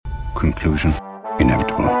Conclusion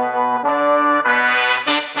inevitable.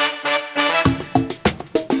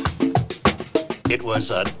 It was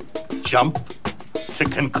a jump to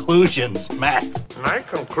conclusions, Matt. My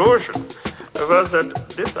conclusion was that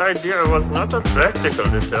this idea was not a practical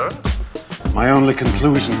deterrent. My only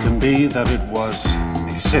conclusion can be that it was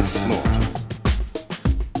a Sith Lord.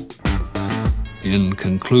 In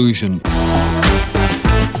conclusion.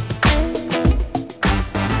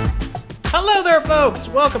 Hello there, folks!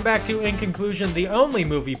 Welcome back to In Conclusion, the only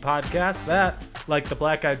movie podcast that, like the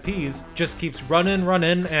Black Eyed Peas, just keeps running,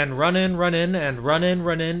 because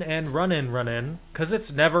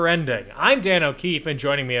it's never ending. I'm Dan O'Keefe, and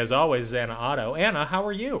joining me as always is Anna Otto. Anna, how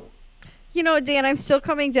are you? You know, Dan, I'm still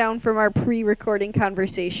coming down from our pre-recording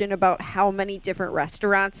conversation about how many different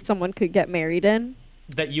restaurants someone could get married in.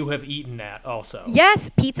 That you have eaten at, also. Yes,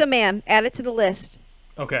 Pizza Man. Add it to the list.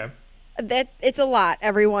 Okay. It's a lot,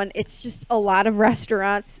 everyone. It's just a lot of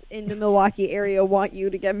restaurants in the Milwaukee area want you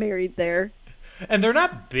to get married there. And they're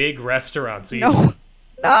not big restaurants either.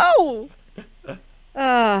 No!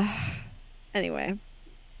 Anyway.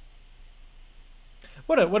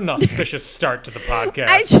 What an auspicious start to the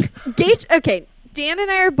podcast. Okay, Dan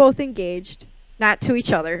and I are both engaged. Not to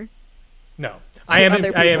each other. No. I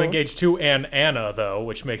am engaged to Anna, though,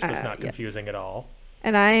 which makes this not confusing at all.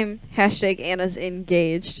 And I'm #Anna's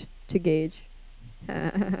engaged to Gage.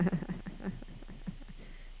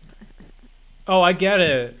 Oh, I get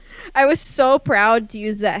it. I was so proud to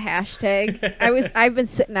use that hashtag. I've been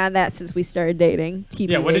sitting on that since we started dating. TBH.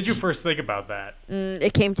 Yeah, when did you first think about that?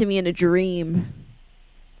 It came to me in a dream.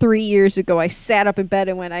 3 years ago, I sat up in bed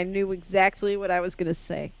and I knew exactly what I was going to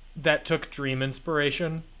say. That took dream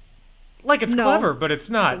inspiration? Like, it's clever, but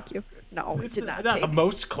it's not. Thank you. No, it's it did not not take. the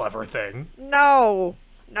most clever thing. No.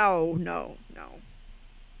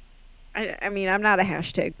 I mean, I'm not a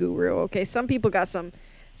hashtag guru, okay? Some people got some...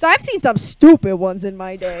 So I've seen some stupid ones in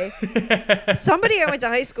my day. Somebody I went to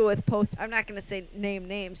high school with I'm not going to name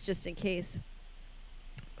names just in case.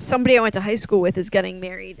 Somebody I went to high school with is getting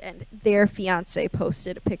married, and their fiance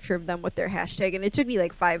posted a picture of them with their hashtag, and it took me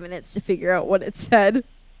like 5 minutes to figure out what it said.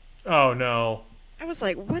 Oh, no. I was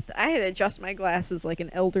like, what? I had to adjust my glasses like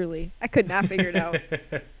an elderly. I could not figure it out.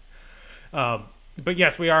 But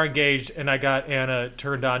yes, we are engaged, and I got Anna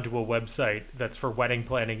turned on to a website that's for wedding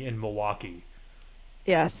planning in Milwaukee.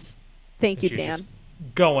 Yes. Thank you, She's Dan. Just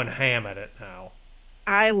going ham at it now.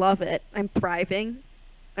 I love it. I'm thriving.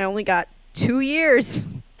 I only got 2 years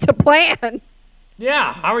to plan.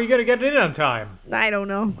 Yeah, how are you going to get it in on time? I don't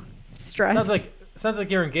know. Stressed. Sounds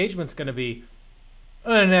like your engagement's going to be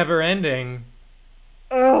never ending.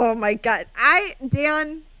 Oh my God.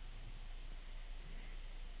 Dan,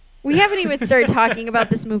 we haven't even started talking about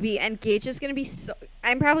this movie, and Gage is going to be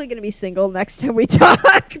I'm probably going to be single next time we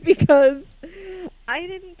talk because I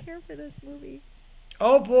didn't care for this movie.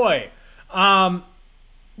 Oh boy.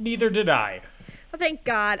 Neither did I. Oh, thank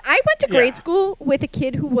God. I went to grade school with a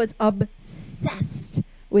kid who was obsessed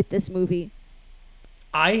with this movie.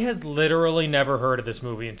 I had literally never heard of this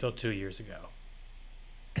movie until 2 years ago.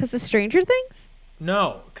 Because of Stranger Things?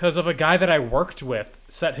 No, because of a guy that I worked with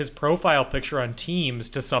set his profile picture on Teams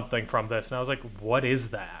to something from this, and I was like, what is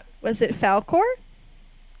that? Was it Falcor?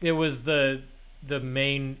 It was the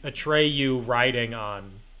main Atreyu riding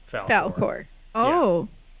on Falcor. Oh. Yeah.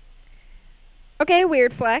 Okay,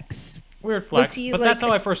 weird flex. Weird flex, but that's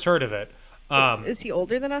how I first heard of it. Is he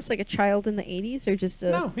older than us, like a child in the 80s, or just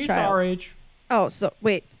a No, he's child? our age. Oh, so,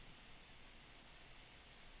 wait.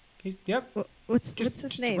 Yep. What's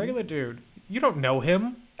his name? A regular dude. You don't know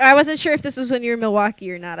him. I wasn't sure if this was when you were in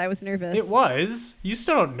Milwaukee or not. I was nervous. It was. You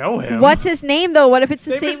still don't know him. What's his name, though? What if it's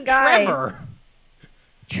the His name same is guy? Trevor.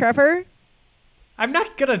 Trevor? I'm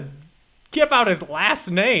not going to give out his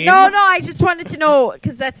last name. No, I just wanted to know,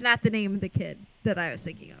 because that's not the name of the kid that I was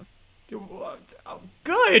thinking of. Oh,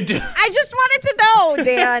 good. I just wanted to know,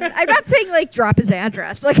 Dan. I'm not saying, like, drop his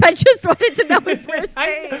address. Like, I just wanted to know his first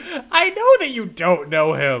name. I know that you don't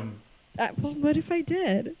know him. Well, what if I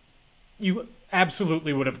did? You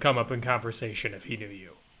absolutely would have come up in conversation if he knew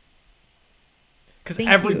you. Because Thank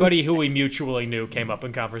everybody you. who we mutually knew came up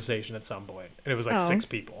in conversation at some point. And it was like 6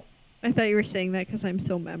 people. I thought you were saying that because I'm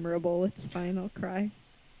so memorable. It's fine. I'll cry.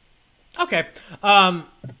 Okay.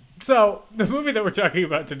 So the movie that we're talking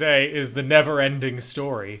about today is The Never-Ending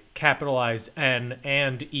Story, capitalized N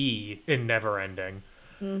and E in Never-Ending.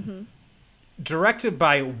 Mm-hmm. Directed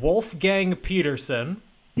by Wolfgang Peterson.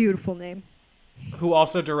 Beautiful name. Who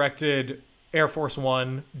also directed Air Force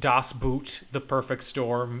One, Das Boot, The Perfect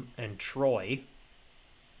Storm, and Troy.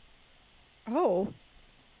 Oh.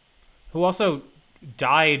 Who also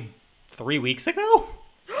died 3 weeks ago?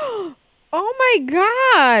 Oh my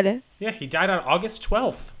god! Yeah, he died on August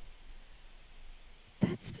 12th.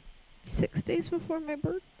 That's 6 days before my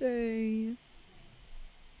birthday.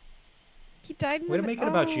 He died in Way to make it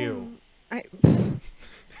about you.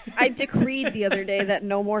 I decreed the other day that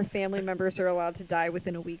no more family members are allowed to die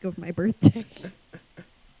within a week of my birthday. I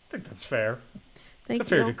think that's fair. Thank It's a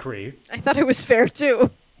fair you. decree. I thought it was fair too.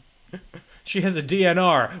 She has a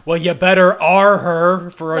DNR. Well, you better R her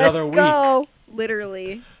for another Let's week. go.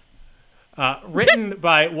 Literally. Written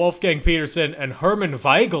by Wolfgang Peterson and Hermann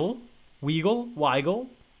Weigel.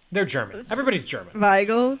 They're German. Everybody's German.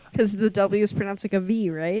 Weigel, because the W is pronounced like a V,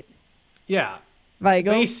 right? Yeah.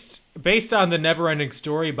 Weigel. Based on the Neverending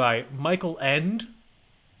Story by Michael Ende.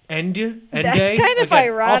 That's kind of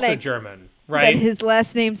ironic. Also German, That right? his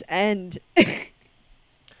last name's End.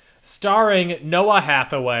 Starring Noah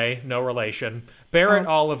Hathaway, no relation, Barrett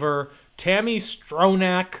Oliver, Tammy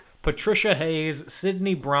Stronach, Patricia Hayes,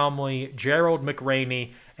 Sidney Bromley, Gerald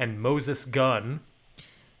McRaney, and Moses Gunn.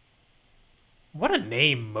 What a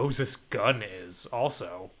name Moses Gunn is,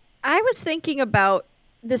 also. I was thinking about,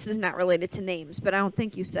 this is not related to names, but I don't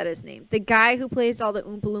think you said his name. The guy who plays all the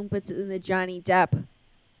Oompa Loompas in the Johnny Depp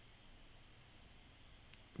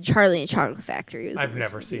Charlie and Chocolate Factory. Was I've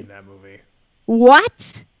never seen that movie.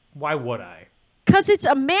 What? Why would I? Because it's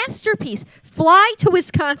a masterpiece. Fly to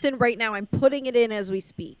Wisconsin right now. I'm putting it in as we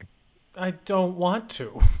speak. I don't want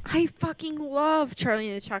to. I fucking love Charlie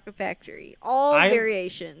and the Chocolate Factory. All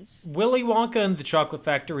variations. Willy Wonka and the Chocolate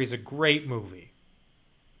Factory is a great movie.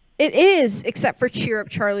 It is, except for Cheer Up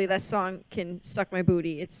Charlie. That song can suck my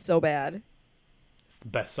booty. It's so bad. It's the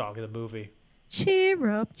best song in the movie. Cheer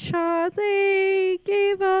up, Charlie.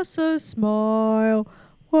 Give us a smile.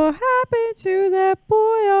 What happened to that boy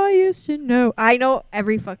I used to know? I know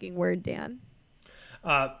every fucking word, Dan.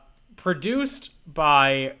 Produced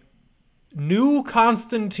by New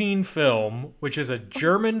Constantine Film, which is a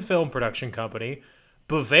German film production company,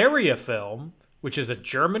 Bavaria Film, which is a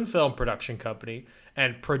German film production company,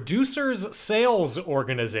 and Producers Sales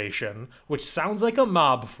Organization, which sounds like a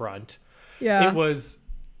mob front. Yeah. It was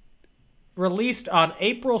released on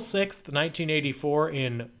April 6th, 1984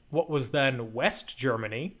 in what was then West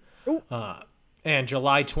Germany, and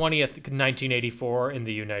July 20th, 1984 in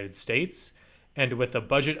the United States, and with a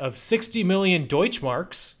budget of 60 million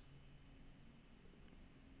Deutschmarks.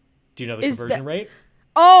 Do you know the conversion rate?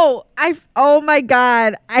 Oh my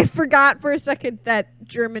God. I forgot for a second that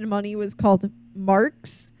German money was called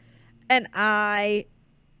marks, and I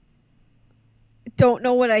don't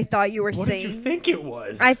know what I thought you were saying. What did you think it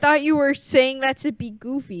was? I thought you were saying that to be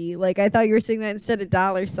goofy. Like, I thought you were saying that instead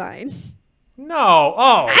of $sign. No.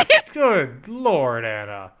 Oh, good Lord,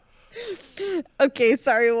 Anna. Okay,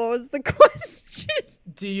 sorry. What was the question?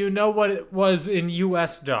 Do you know what it was in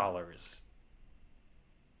U.S. dollars?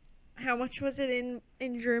 How much was it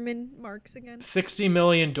in German marks again? 60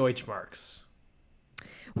 million Deutschmarks.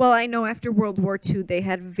 Well, I know after World War II, they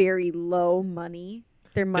had very low money.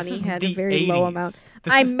 Their money had a very low amount.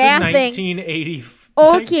 I'm mathing. The 1980.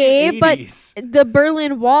 Okay, 1980s. but the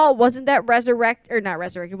Berlin Wall, wasn't that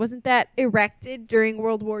wasn't that erected during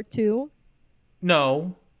World War II?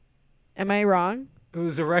 No. Am I wrong? It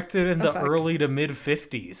was erected in the early to mid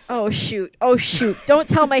 50s. Oh shoot. Don't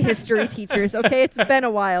tell my history teachers, okay? It's been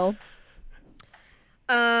a while.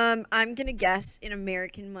 I'm going to guess in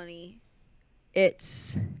American money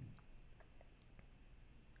it's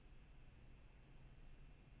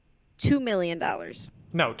 $2 million.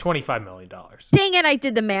 No, $25 million. Dang it, I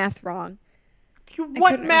did the math wrong.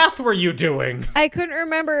 What math were you doing? I couldn't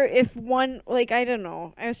remember if one, like, I don't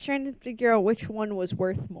know. I was trying to figure out which one was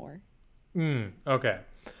worth more. Okay.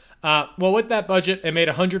 Well, with that budget, it made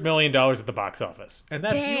 $100 million at the box office. And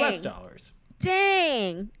that's Dang. U.S. dollars.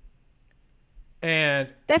 Dang. And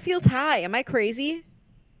That feels high. Am I crazy?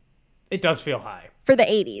 it does feel high. For the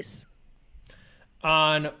 80s.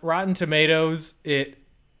 On Rotten Tomatoes, it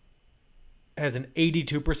has an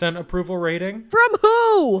 82% approval rating. From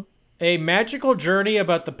who? A magical journey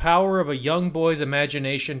about the power of a young boy's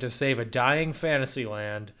imagination to save a dying fantasy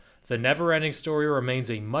land, the never-ending story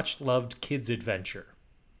remains a much-loved kid's adventure.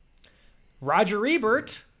 Roger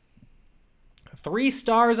Ebert, 3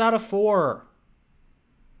 stars out of 4.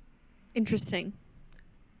 Interesting.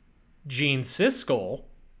 Gene Siskel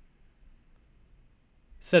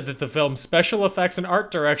said that the film's special effects and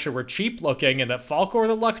art direction were cheap-looking and that Falkor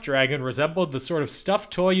the Luck Dragon resembled the sort of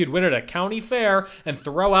stuffed toy you'd win at a county fair and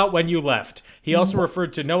throw out when you left. He also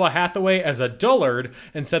referred to Noah Hathaway as a dullard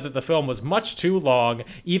and said that the film was much too long,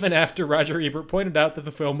 even after Roger Ebert pointed out that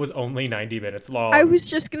the film was only 90 minutes long. I was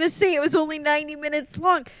just going to say it was only 90 minutes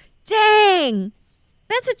long. Dang!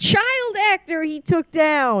 That's a child actor he took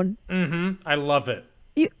down. Mm-hmm. I love it.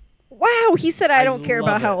 Wow, he said, I don't care love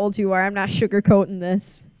about how it. old you are. I'm not sugarcoating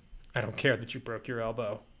this. I don't care that you broke your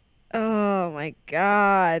elbow. Oh, my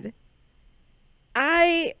God.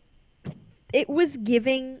 It was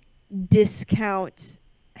giving discount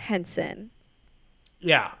Henson.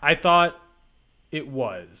 Yeah, I thought it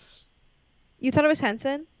was. You thought it was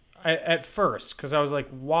Henson? At first, because I was like,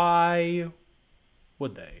 why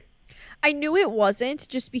would they? I knew it wasn't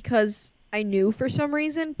just because I knew for some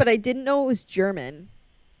reason, but I didn't know it was German.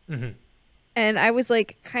 Mm-hmm. And I was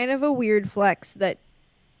like, kind of a weird flex that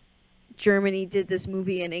Germany did this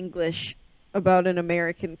movie in English about an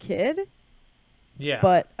American kid. Yeah.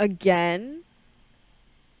 But again,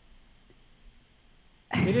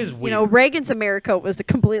 it is weird. you know, Reagan's America was a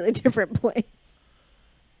completely different place.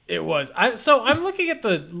 It was. So I'm looking at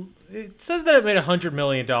it says that it made $100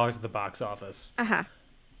 million at the box office.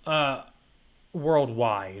 Uh-huh.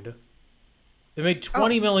 Worldwide. It made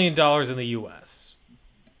 $20 million in the U.S.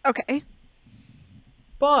 Okay.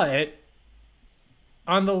 But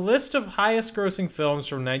on the list of highest grossing films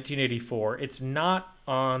from 1984, it's not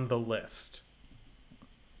on the list.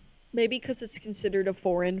 Maybe because it's considered a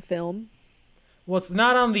foreign film. Well, it's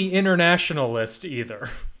not on the international list either.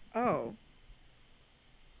 Oh.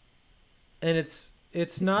 And it's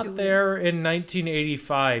not there in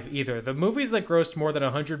 1985 either. The movies that grossed more than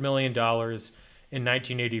 $100 million in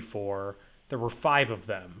 1984, there were 5 of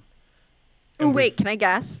them. Oh, wait, can I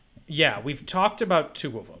guess? Yeah, we've talked about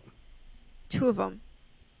 2 of them. 2 of them.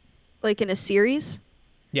 Like in a series?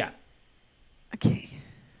 Yeah. Okay.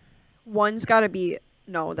 One's got to be...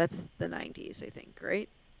 No, that's the 90s, I think, right?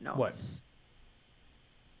 No. What?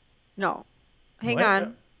 No. Hang What?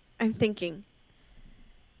 on. I'm thinking.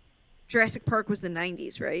 Jurassic Park was the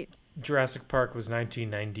 90s, right? Jurassic Park was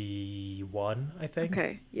 1991, I think.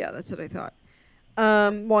 Okay. Yeah, that's what I thought.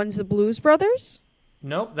 One's the Blues Brothers?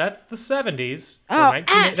 Nope, that's the 70s. Oh,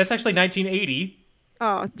 That's actually 1980.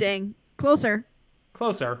 Oh, dang. Closer.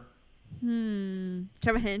 Closer. Can I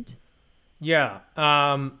have a hint? Yeah.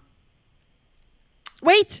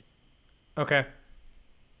 Wait! Okay.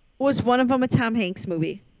 Was one of them a Tom Hanks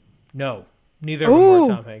movie? No. Neither of them were a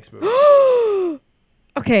Tom Hanks movie.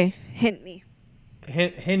 Okay, hint me.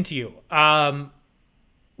 Hint you.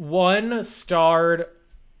 One starred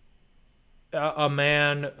a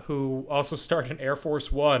man who also starred in Air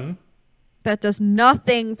Force One. That does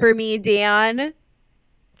nothing for me, Dan.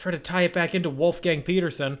 Try to tie it back into Wolfgang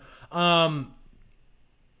Peterson.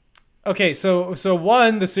 Okay, so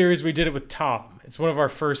one, the series we did it with Tom. It's one of our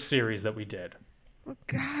first series that we did. Oh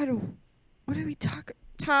God, what are we talking?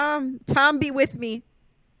 Tom, be with me.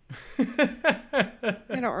 I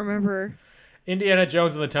don't remember. Indiana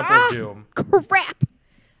Jones and the Temple of Doom. Crap!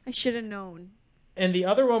 I should have known. And the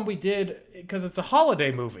other one we did because it's a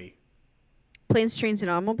holiday movie. Planes, Trains,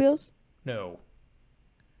 and Automobiles? No.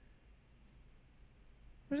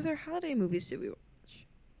 What other holiday movies did we watch?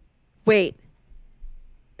 Wait.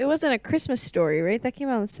 It wasn't A Christmas Story, right? That came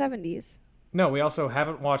out in the 70s. No, we also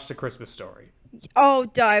haven't watched A Christmas Story. Oh,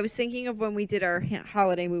 duh. I was thinking of when we did our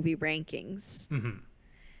holiday movie rankings. Mm-hmm.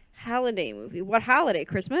 Holiday movie. What holiday?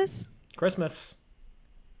 Christmas? Christmas.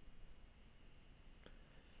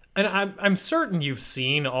 And I'm certain you've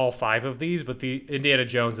seen all 5 of these, but the Indiana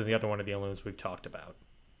Jones and the other one are the only ones we've talked about.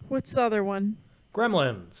 What's the other one?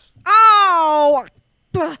 Gremlins. Oh!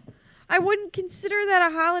 Ugh. I wouldn't consider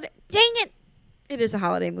that a holiday. Dang it! It is a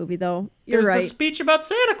holiday movie, though. You're There's right. the speech about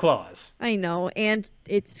Santa Claus. I know, and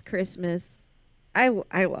it's Christmas. I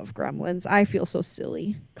love Gremlins. I feel so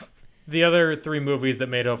silly. The other 3 movies that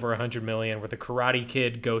made over $100 million were The Karate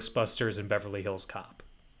Kid, Ghostbusters, and Beverly Hills Cop.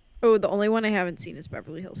 Oh, the only one I haven't seen is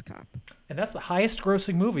Beverly Hills Cop. And that's the highest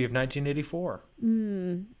grossing movie of 1984.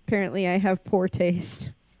 Apparently, I have poor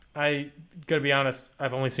taste. I gotta be honest,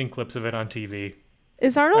 I've only seen clips of it on TV.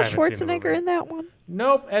 Is Arnold I haven't seen the Schwarzenegger movie. in that one?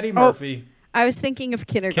 Nope, Eddie Murphy. I was thinking of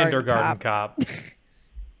Kindergarten Cop.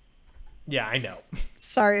 Yeah, I know.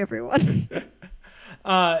 Sorry, everyone.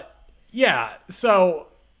 Yeah, so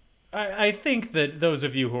I think that those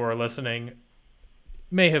of you who are listening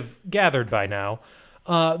may have gathered by now.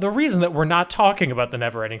 The reason that we're not talking about The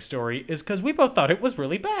Neverending Story is because we both thought it was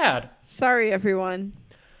really bad. Sorry, everyone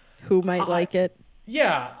who might like it.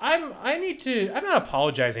 Yeah, I'm not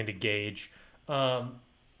apologizing to Gage,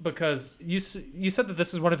 because you said that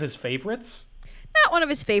this is one of his favorites. Not one of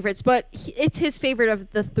his favorites, but it's his favorite of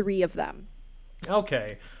the 3 of them.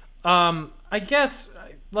 Okay, I guess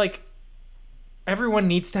like everyone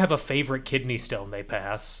needs to have a favorite kidney stone they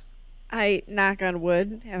pass. I, knock on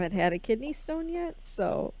wood, haven't had a kidney stone yet,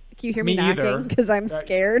 so can you hear me Me either. knocking? Because I'm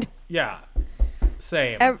scared. Yeah,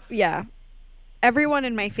 same. Yeah. everyone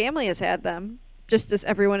in my family has had them. Just as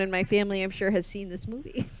everyone in my family, I'm sure, has seen this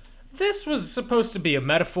movie. This was supposed to be a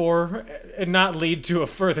metaphor and not lead to a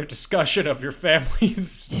further discussion of your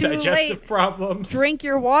family's digestive problems. Drink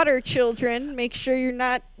your water, children. Make sure you're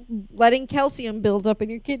not letting calcium build up in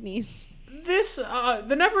your kidneys. This,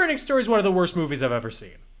 The Neverending Story is one of the worst movies I've ever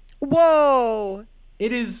seen. Whoa!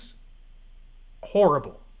 It is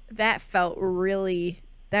horrible. That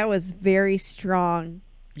was very strong.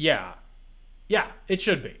 Yeah. Yeah, it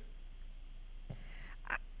should be.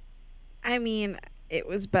 I mean, it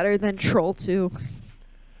was better than Troll 2.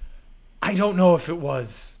 I don't know if it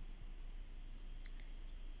was.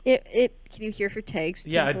 Can you hear her tags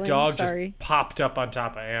Yeah, tinkling? a dog Sorry. just popped up on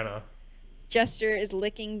top of Anna. Jester is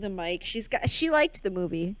licking the mic. She liked the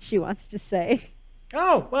movie, she wants to say.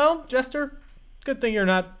 Oh, well, Jester, good thing you're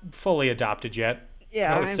not fully adopted yet.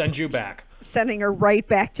 Yeah. I'll send you back. Sending her right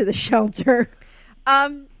back to the shelter.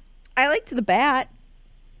 I liked the bat.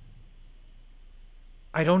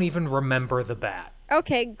 I don't even remember the bat.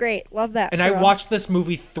 Okay, great. Love that. And for I us. watched this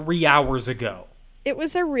movie 3 hours ago. It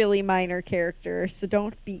was a really minor character, so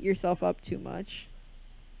don't beat yourself up too much.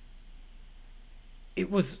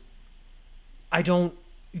 It was...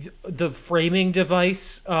 The framing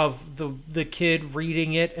device of the kid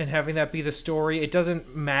reading it and having that be the story, it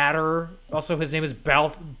doesn't matter. Also, his name is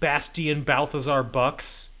Bastian Balthazar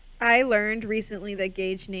Bucks. I learned recently that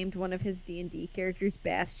Gage named one of his D&D characters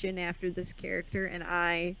Bastion after this character, and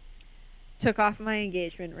I took off my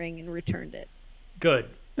engagement ring and returned it. Good,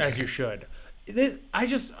 as you should. I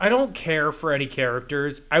don't care for any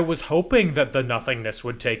characters. I was hoping that the nothingness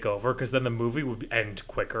would take over, because then the movie would end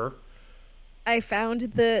quicker. I found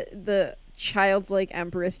the childlike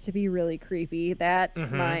empress to be really creepy.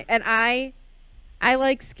 That's and I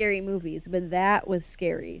like scary movies, but that was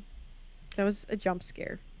scary. That was a jump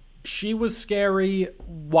scare. She was scary.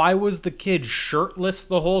 Why was the kid shirtless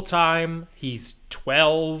the whole time? He's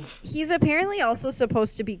 12. He's apparently also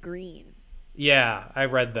supposed to be green. Yeah, I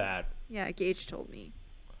read that. Yeah, Gage told me.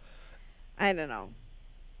 I don't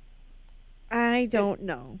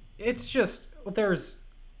know. It's just,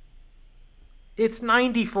 it's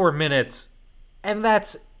 94 minutes, and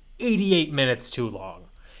that's 88 minutes too long.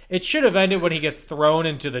 It should have ended when he gets thrown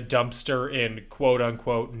into the dumpster in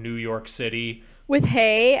quote-unquote New York City. With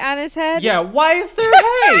hay on his head? Yeah, why is there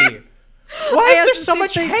hay? Why is there so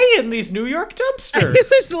much hay in these New York dumpsters? It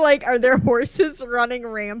was like, are there horses running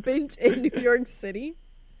rampant in New York City?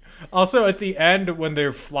 Also, at the end, when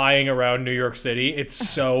they're flying around New York City, it's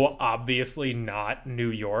so obviously not New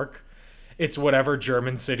York. It's whatever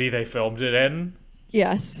German city they filmed it in.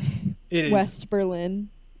 Yes. It is West Berlin.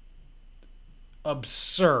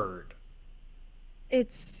 Absurd. It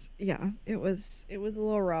was a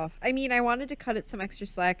little rough. I mean, I wanted to cut it some extra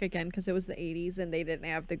slack again because it was the 80s and they didn't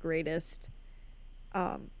have the greatest,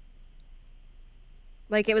 it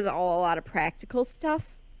was all a lot of practical stuff.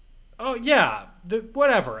 Oh, yeah.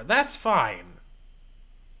 Whatever. That's fine.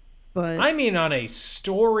 But I mean, on a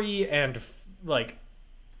story and,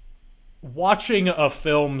 watching a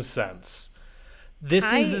film sense,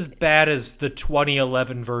 this is as bad as the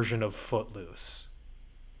 2011 version of Footloose.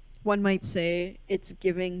 One might say it's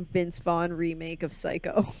giving Vince Vaughn remake of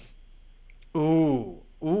Psycho. Ooh,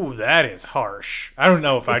 that is harsh. I don't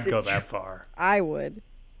know if I'd go that far. I would.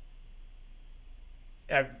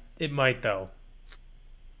 It might, though.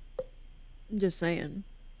 I'm just saying.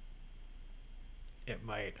 It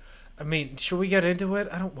might. I mean, should we get into it?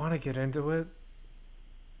 I don't want to get into it.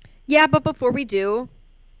 Yeah, but before we do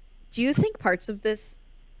you think parts of this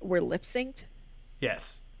were lip synced?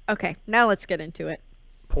 Yes. Okay, now let's get into it.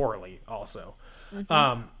 Poorly, also.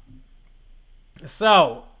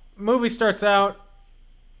 So, movie starts out.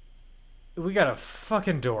 We got a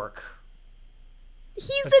fucking dork.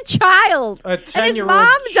 He's a child. A 10-year-old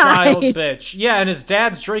child bitch. Yeah, and his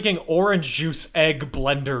dad's drinking orange juice egg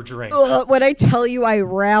blender drink. When I tell you I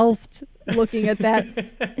ralphed looking at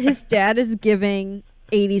that, his dad is giving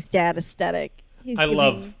 80s dad aesthetic. I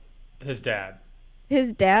love his dad.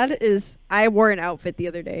 His dad is... I wore an outfit the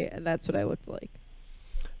other day, and that's what I looked like.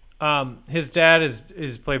 His dad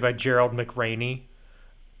is played by Gerald McRaney,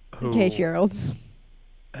 who Okay, Gerald.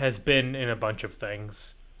 has been in a bunch of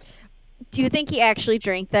things. Do you think he actually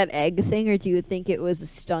drank that egg thing, or do you think it was a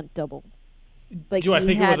stunt double? Do I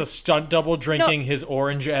think it was a stunt double drinking his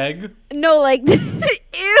orange egg? No,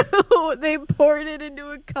 ew! They poured it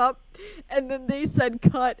into a cup, and then they said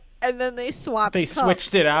cut, and then they swapped They cups.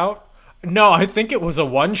 switched it out? No, I think it was a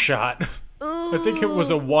one-shot. I think it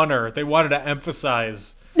was a oneer. They wanted to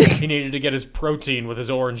emphasize he needed to get his protein with his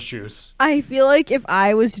orange juice. I feel like if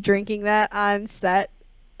I was drinking that on set,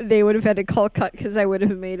 they would have had to call cut because I would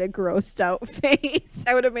have made a grossed out face.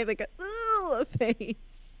 I would have made like a ugh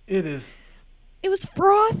face. It is. It was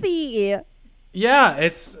frothy. Yeah,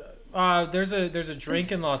 it's there's a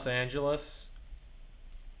drink in Los Angeles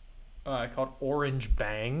called Orange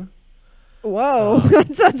Bang. Whoa,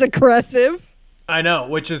 that sounds aggressive. I know,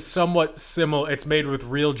 which is somewhat similar. It's made with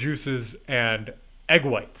real juices and egg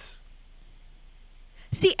whites.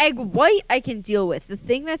 See, egg white I can deal with. The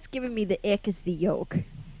thing that's giving me the ick is the yolk.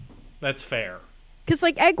 That's fair. Because,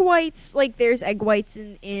 like, egg whites, like, there's egg whites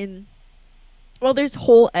in... Well, there's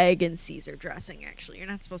whole egg in Caesar dressing, actually. You're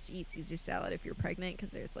not supposed to eat Caesar salad if you're pregnant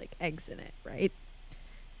because there's, like, eggs in it, right?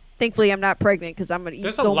 Thankfully, I'm not pregnant because I'm going to eat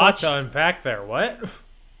There's so a lot much. to unpack there. What?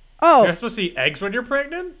 Oh, You're not supposed to eat eggs when you're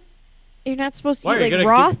pregnant? you're not supposed to Why, are you eat, like, going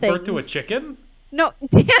raw to give things. birth to a chicken? No,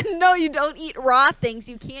 Dan, no, you don't eat raw things.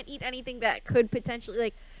 You can't eat anything that could potentially,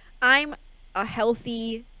 like, I'm a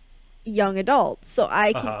healthy young adult, so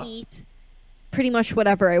I can eat pretty much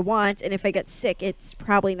whatever I want, and if I get sick, it's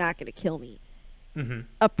probably not going to kill me. Mm-hmm.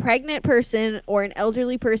 A pregnant person or an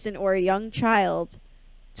elderly person or a young child,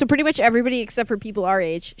 so pretty much everybody except for people our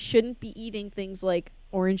age, shouldn't be eating things like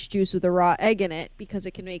orange juice with a raw egg in it because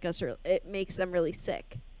it can make it makes them really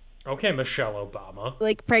sick. Okay, Michelle Obama.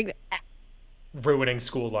 Like pregnant. Ruining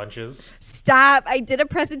school lunches. Stop. I did a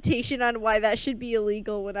presentation on why that should be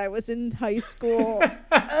illegal when I was in high school.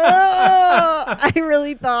 I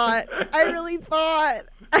really thought.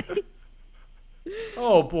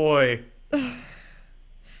 Oh, boy.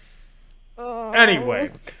 Oh.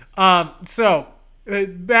 Anyway, so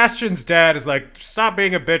Bastion's dad is like, stop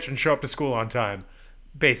being a bitch and show up to school on time.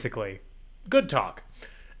 Basically. Good talk.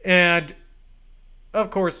 And... of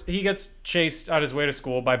course, he gets chased on his way to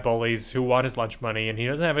school by bullies who want his lunch money, and he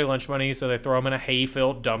doesn't have any lunch money, so they throw him in a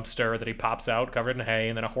hay-filled dumpster that he pops out covered in hay,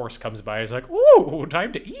 and then a horse comes by, and he's like, ooh,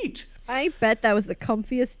 time to eat. I bet that was the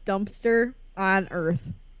comfiest dumpster on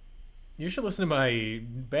earth. You should listen to my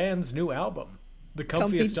band's new album, The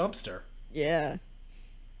Comfiest Dumpster. Yeah.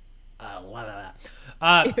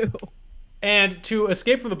 Ew. And to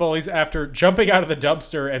escape from the bullies after jumping out of the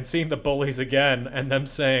dumpster and seeing the bullies again, and them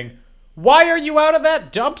saying... why are you out of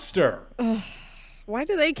that dumpster? Why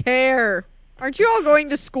do they care? Aren't you all going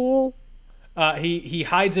to school? He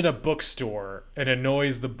hides in a bookstore and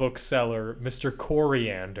annoys the bookseller, Mr.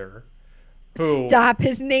 Coriander. Who, stop.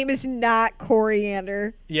 His name is not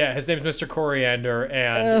Coriander. Yeah, his name is Mr. Coriander,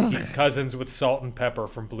 and he's cousins with Salt and Pepper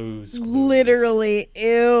from Blues Clues. Literally.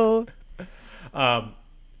 Ew.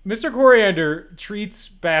 Mr. Coriander treats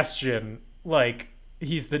Bastion like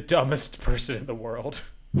he's the dumbest person in the world.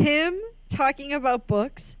 Him talking about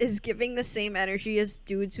books is giving the same energy as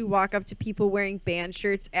dudes who walk up to people wearing band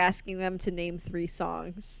shirts asking them to name 3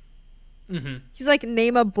 songs. Mm-hmm. He's like,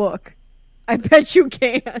 name a book. I bet you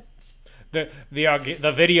can't. The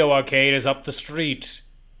video arcade is up the street.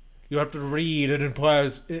 You have to read.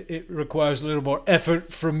 It requires a little more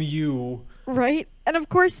effort from you. Right? And of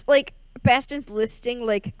course, like, Bastion's listing,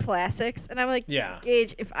 like, classics. And I'm like, yeah.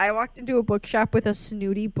 Gage, if I walked into a bookshop with a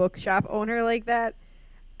snooty bookshop owner like that,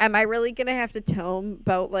 am I really going to have to tell him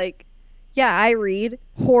about, like, yeah, I read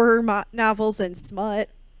horror novels and smut,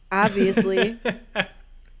 obviously.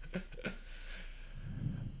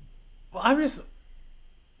 Well, I'm just...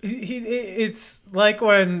 It's like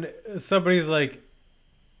when somebody's like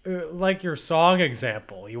your song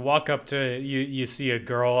example. You walk up to... You see a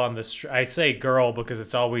girl on the street. I say girl because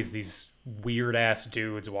it's always these weird-ass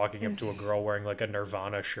dudes walking up to a girl wearing, like, a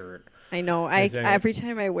Nirvana shirt. I know. Every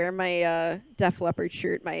time I wear my Def Leppard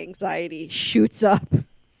shirt, my anxiety shoots up.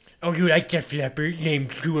 Oh, you like Def Leppard? Name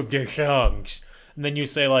 2 of their songs. And then you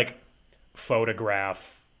say, like,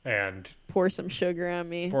 photograph and... pour some sugar on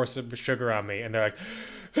me. And they're like...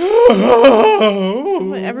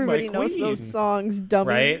 oh, everybody knows those songs,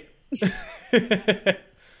 dummy. Right?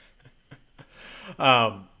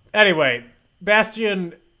 Anyway,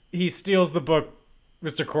 Bastion, he steals the book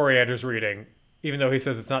Mr. Coriander's reading, even though he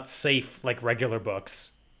says it's not safe like regular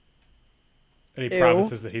books. And he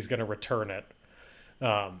promises that he's going to return it.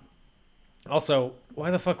 Also, why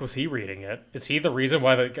the fuck was he reading it? Is he the reason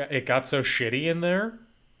why it got so shitty in there?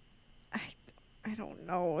 I don't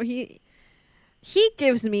know. He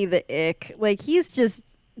gives me the ick. Like, he's just...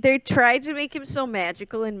 they tried to make him so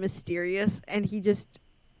magical and mysterious, and he just...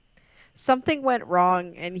 something went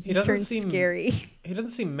wrong, and he turned scary. He doesn't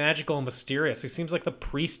seem magical and mysterious. He seems like the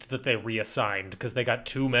priest that they reassigned because they got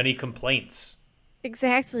too many complaints.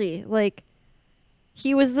 Exactly. Like,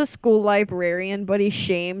 He was the school librarian, but he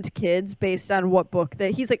shamed kids based on what book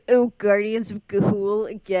that he's like, oh, Guardians of Ga'Hoole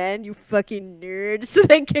again, you fucking nerd. So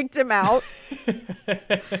they kicked him out.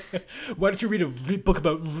 Why don't you read a book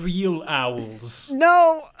about real owls?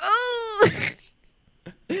 No. Oh.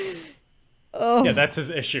 Oh. Yeah, that's his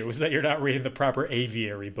issue, is that you're not reading the proper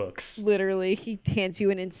aviary books. Literally, he hands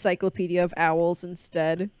you an encyclopedia of owls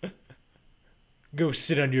instead. Go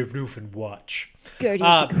sit on your roof and watch.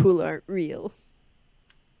 Guardians of Ga'Hoole aren't real.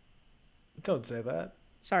 Don't say that.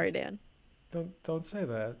 Sorry, Dan. Don't say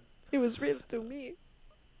that. It was real to me.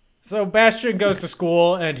 So Bastian goes to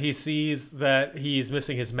school and he sees that he's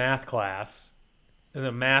missing his math class, and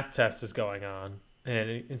the math test is going on.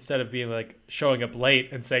 And instead of being like showing up late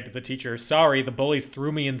and saying to the teacher, "Sorry, the bullies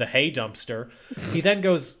threw me in the hay dumpster," he then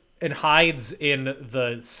goes and hides in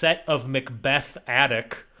the set of Macbeth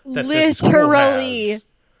attic that this school Literally, has.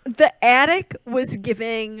 the attic was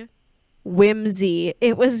giving whimsy.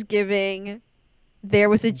 It was giving. There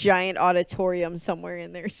was a giant auditorium somewhere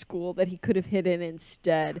in their school that he could have hidden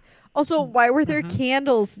instead. Also, why were there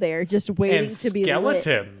candles there just waiting And to be lit?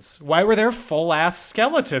 skeletons. Why were there full ass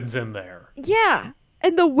skeletons in there? Yeah,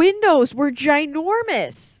 and the windows were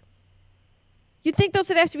ginormous. You'd think those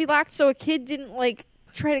would have to be locked so a kid didn't like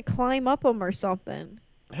try to climb up them or something.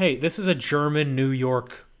 Hey, this is a German New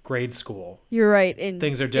York grade school. You're right.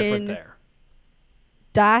 Things are different there.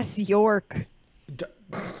 Das York.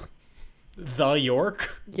 The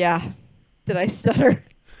York? Yeah. Did I stutter?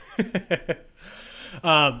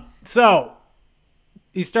 So,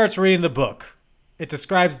 he starts reading the book. It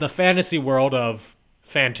describes the fantasy world of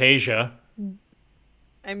Fantasia,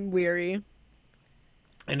 I'm weary.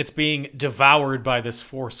 and it's being devoured by this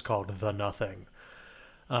force called the Nothing.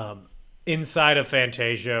 Inside of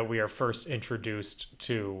Fantasia, we are first introduced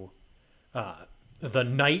to the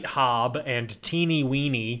Night Hob and Teeny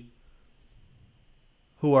Weeny,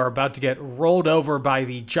 who are about to get rolled over by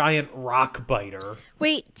the giant rock biter.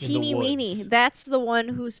 Wait, Teeny woods. Weeny. That's the one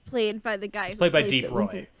who's played by the guy who Played by plays Deep the Roy.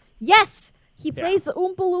 Oompa. Yes! He Yeah. plays the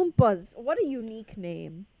Oompa Loompas. What a unique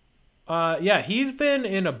name. Yeah, he's been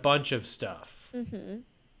in a bunch of stuff.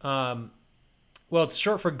 Well, it's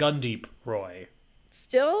short for Gundeep Roy.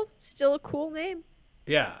 Still a cool name.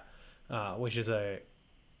 Yeah, which is a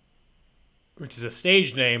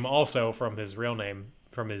stage name also from his real name.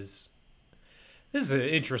 This is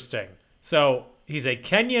interesting. So he's a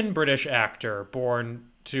Kenyan British actor born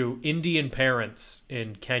to Indian parents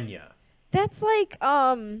in Kenya. That's like,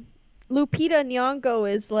 Lupita Nyong'o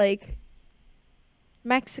is like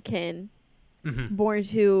Mexican, born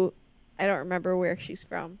to, I don't remember where she's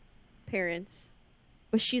from, parents,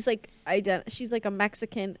 but she's like she's like a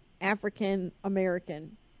Mexican African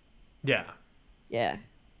American. Yeah, Yeah,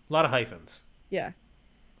 a lot of hyphens. yeah,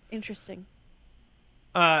 interesting.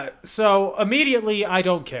 So immediately, I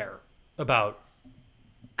don't care about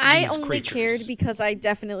I these only creatures. cared because I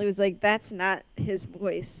definitely was like, that's not his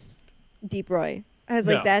voice, Deep Roy. I was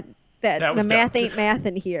like, No. that That the was math dumb. ain't math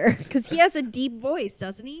in here, because he has a deep voice,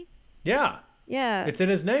 doesn't he? Yeah, Yeah, it's in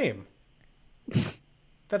his name.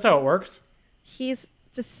 That's how it works. he's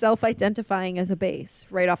just self-identifying as a bass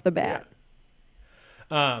right off the bat.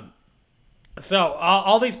 So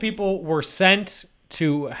all these people were sent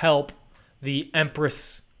to help the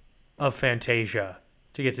Empress of Fantasia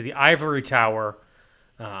to get to the Ivory Tower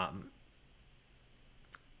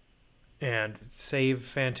and save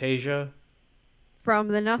Fantasia From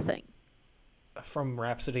the Nothing. from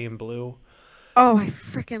Rhapsody in Blue. Oh, I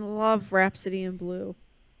freaking love Rhapsody in Blue.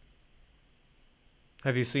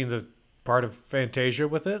 Have you seen the part of Fantasia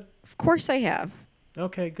with it? Of course I have.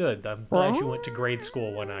 Okay, good. I'm glad you went to grade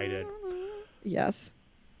school when I did. Yes.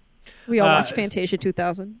 We all watched it's- Fantasia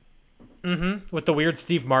 2000. With the weird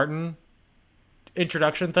Steve Martin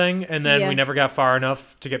introduction thing, and then Yeah. we never got far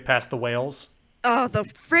enough to get past the whales. Oh, the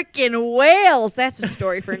freaking whales! That's a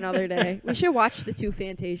story for another day. We should watch the two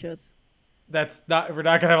Fantasias. We're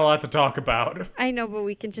not gonna have a lot to talk about. I know, but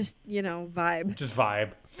we can just, vibe. Just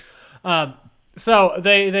vibe. So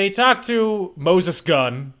they talk to Moses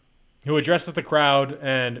Gunn, who addresses the crowd,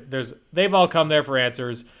 and they've all come there for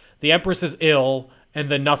answers. The Empress is ill, and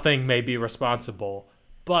the Nothing may be responsible.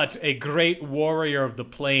 But a great warrior of the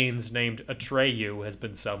plains named Atreyu has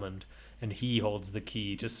been summoned, and he holds the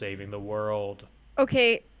key to saving the world.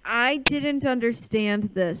 Okay, I didn't understand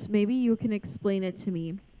this. Maybe you can explain it to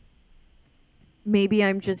me. Maybe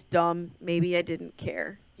I'm just dumb. Maybe I didn't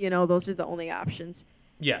care. Those are the only options.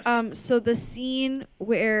 Yes. So the scene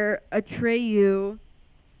where Atreyu,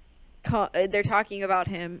 they're talking about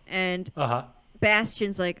him, and Uh-huh.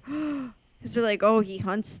 Bastion's like, Because they're like, oh, he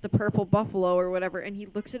hunts the purple buffalo or whatever. And he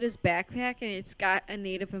looks at his backpack and it's got a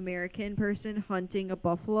Native American person hunting a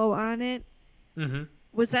buffalo on it. Mm-hmm.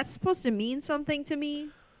 Was that supposed to mean something to me?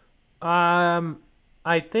 I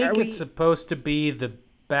think Are it's supposed to be the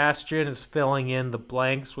Bastion is filling in the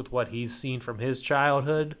blanks with what he's seen from his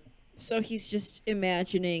childhood. So he's just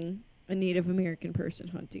imagining a Native American person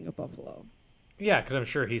hunting a buffalo. Yeah, because I'm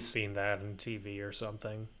sure he's seen that on TV or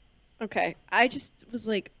something. Okay. I just was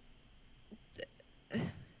like,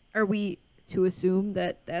 are we to assume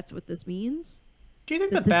that that's what this means? Do you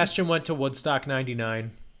think That that this Bastion went to Woodstock 99?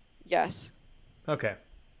 Yes. Okay.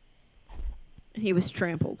 He was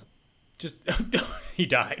trampled. Just, he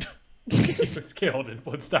died. He was killed in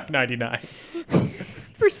Woodstock 99.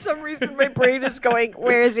 For some reason, my brain is going,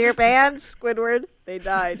 where's your band, Squidward? They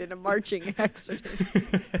died in a marching accident.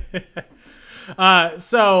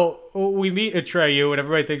 So we meet Atreyu, and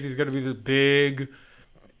everybody thinks he's going to be the big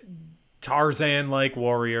Tarzan-like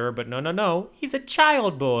warrior, but no. He's a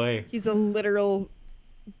child boy. He's a literal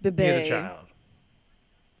bebe. He's a child.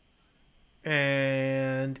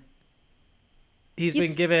 And he's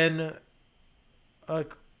been given a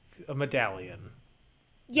medallion.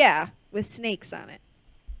 Yeah, with snakes on it.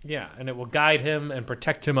 Yeah, and it will guide him and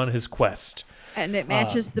protect him on his quest. And it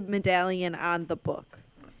matches the medallion on the book.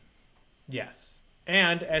 Yes.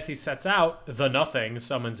 And as he sets out, the Nothing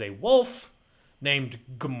summons a wolf named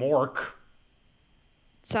Gmork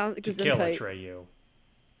Sounds to kill Atreyu.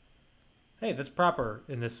 Hey, that's proper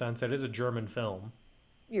in this sense. It is a German film.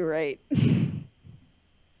 You're right.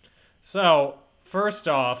 So, first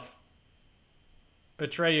off,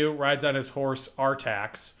 Atreyu rides on his horse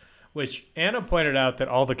Artax, which Anna pointed out that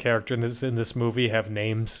all the characters in this movie have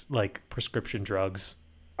names like prescription drugs.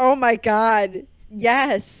 Oh my god.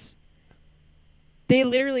 Yes. They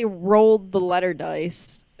literally rolled the letter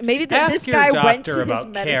dice. Maybe this your guy went doctor to his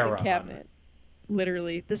about medicine Charon. cabinet.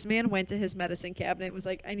 Literally. This man went to his medicine cabinet and was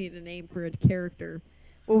like, I need a name for a character.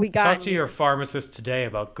 Well, we got... Talk to your pharmacist today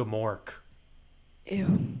about Gmork.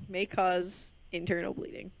 Ew. May cause internal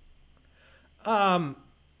bleeding. I'm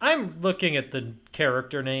looking at the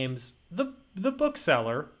character names. The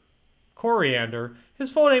bookseller, Coriander, his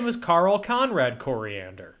full name is Carl Conrad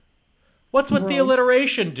Coriander. What's with the Gross.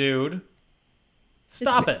 alliteration, dude?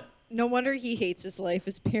 Stop it. No wonder he hates his life.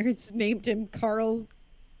 His parents named him Carl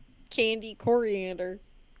Candy Coriander.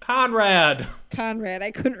 Conrad. Conrad.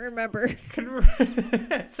 I couldn't remember.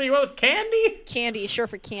 So you went with Candy? Candy, sure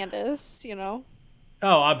for Candace, you know.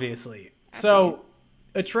 Oh, obviously. So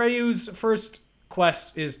Atreyu's first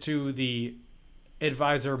quest is to the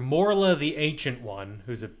advisor Morla the Ancient One,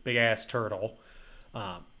 who's a big-ass turtle.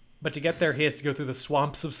 But to get there, he has to go through the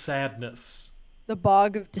Swamps of Sadness. The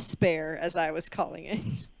Bog of Despair, as I was calling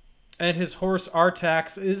it. And his horse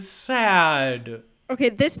Artax is sad. Okay,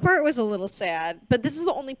 this part was a little sad, but this is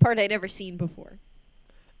the only part I'd ever seen before.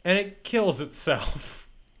 And it kills itself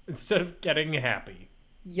instead of getting happy.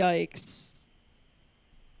 Yikes.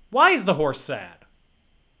 Why is the horse sad?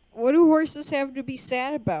 What do horses have to be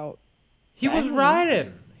sad about? He I was don't know.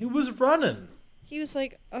 riding. He was running. He was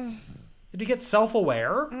like, ugh. Did he get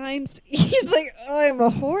self-aware? He's like, I'm a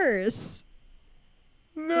horse.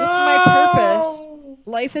 No! What's my purpose?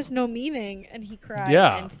 Life has no meaning. And he cried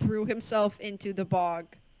Yeah. and threw himself into the bog.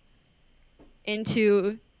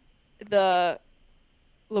 Into the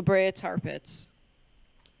La Brea tar pits.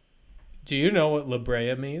 Do you know what La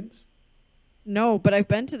Brea means? No, but I've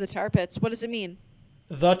been to the tar pits. What does it mean?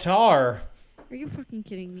 The tar. Are you fucking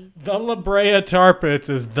kidding me? The La Brea tar pits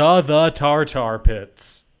is the tartar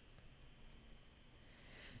pits.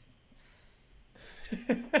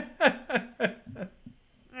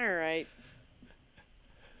 All right.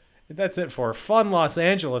 That's it for Fun Los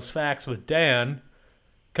Angeles Facts with Dan.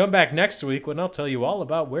 Come back next week when I'll tell you all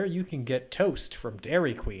about where you can get toast from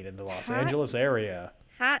Dairy Queen in the Los Angeles area.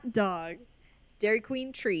 Hot dog. Dairy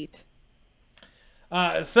Queen treat.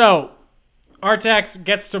 So, Artax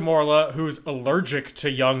gets to Morla, who's allergic to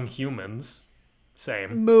young humans.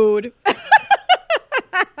 Same. Mood.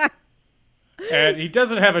 And he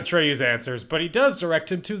doesn't have Atreyu's answers, but he does direct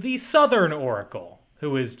him to the Southern Oracle,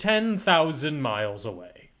 who is 10,000 miles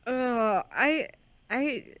away. I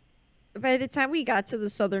by the time we got to the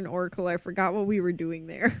Southern Oracle, I forgot what we were doing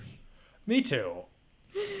there. Me too.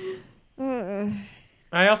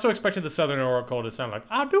 I also expected the Southern Oracle to sound like,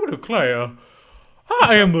 I do declare,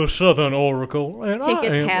 I am the Southern Oracle, and Take I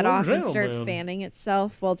its am hat a off and start gentleman. fanning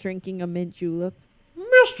itself while drinking a mint julep.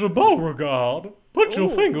 Mr. Beauregard, put your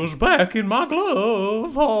fingers back in my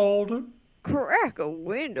glove hold. Crack a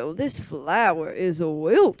window. This flower is a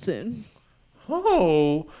wilting.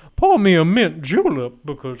 Oh, pour me a mint julep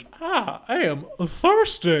because I am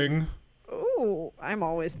thirsting. I'm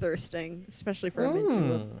always thirsting, especially for a mint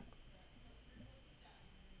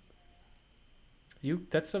julep.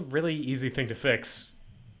 That's a really easy thing to fix.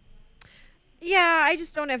 Yeah, I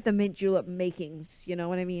just don't have the mint julep makings. You know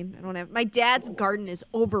what I mean? I don't have. My dad's garden is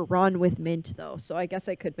overrun with mint, though, so I guess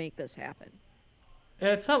I could make this happen.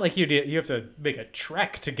 It's not like you have to make a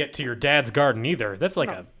trek to get to your dad's garden either. That's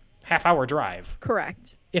like a half-hour drive,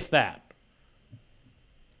 Correct. if that.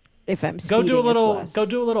 If I'm Go speeding, do a little. it's less. Go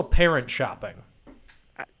do a little parent shopping.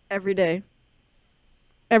 Every day.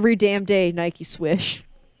 Every damn day, Nike Swish.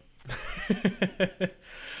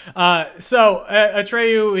 So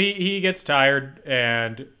Atreyu, he gets tired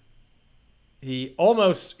and he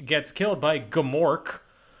almost gets killed by Gamork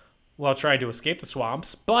while trying to escape the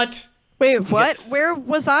swamps. But Wait, what? Yes. Where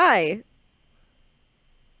was I?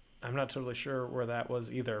 I'm not totally sure where that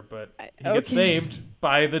was either. But he okay. gets saved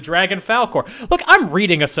by the dragon Falcor. Look, I'm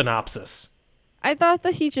reading a synopsis. I thought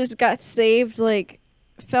that he just got saved. Like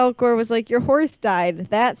Falcor was like, "Your horse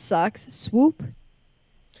died. That sucks." Swoop.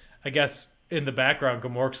 I guess in the background,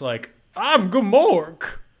 Gamork's like, "I'm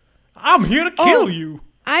Gamork. I'm here to kill you."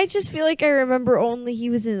 I just feel like I remember only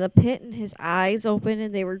he was in the pit and his eyes open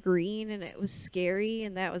and they were green and it was scary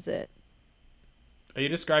and that was it. Are you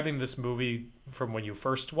describing this movie from when you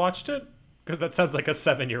first watched it? Because that sounds like a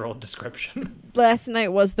 7-year-old description. Last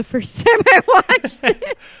night was the first time I watched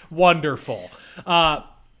it. Wonderful.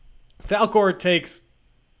 Falcor takes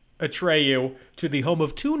Atreyu to the home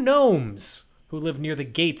of 2 gnomes who live near the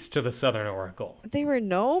gates to the Southern Oracle. They were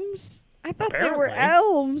gnomes? I thought they were Apparently.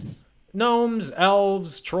 elves. Gnomes,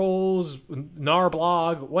 elves, trolls,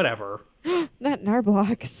 Narblog, whatever. Not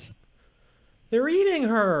Narblox. They're eating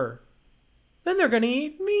her. Then they're going to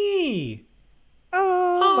eat me.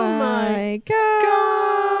 Oh my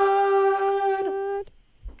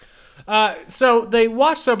god. So they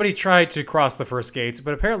watch somebody try to cross the first gates,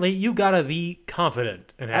 but apparently you gotta be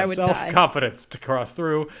confident and I have would self-confidence to cross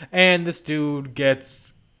through, and this dude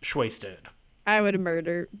gets shwasted. I would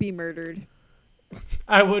be murdered.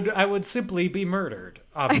 I would simply be murdered,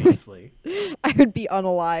 obviously. I would be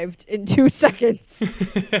unalived in 2 seconds.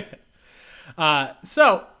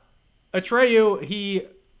 So Atreyu, he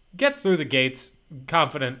gets through the gates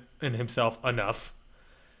confident in himself enough.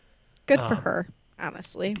 Good for her,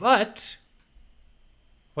 honestly. But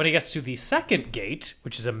when he gets to the second gate,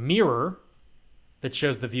 which is a mirror that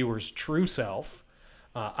shows the viewer's true self,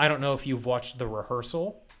 I don't know if you've watched The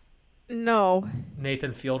Rehearsal, No.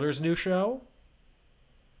 Nathan Fielder's new show.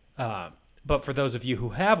 But for those of you who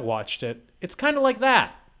have watched it, it's kind of like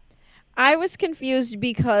that. I was confused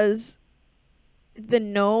because the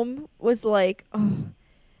gnome was like, oh,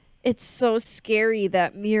 it's so scary,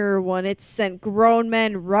 that mirror one. It sent grown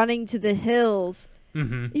men running to the hills.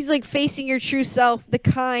 Mm-hmm. He's like, facing your true self. The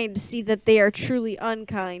kind see that they are truly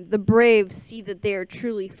unkind. The brave see that they are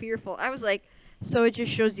truly fearful. I was like, so it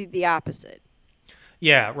just shows you the opposite.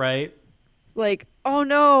 Yeah, right? Like, oh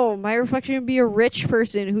no, my reflection would be a rich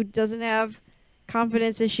person who doesn't have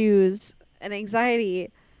confidence issues and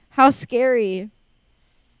anxiety. How scary.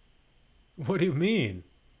 What do you mean?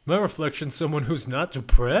 My reflection's someone who's not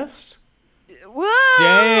depressed? Whoa!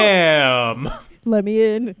 Damn! Let me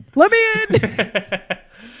in. Let me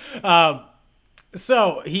in.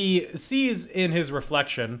 So he sees in his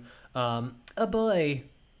reflection a boy,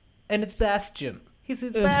 and it's Bastion. He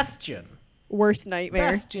sees Bastion. Worst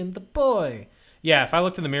nightmare. Bastion, the boy. Yeah, if I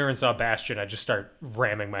looked in the mirror and saw Bastion, I'd just start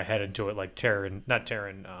ramming my head into it like not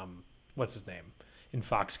Taron, what's his name? In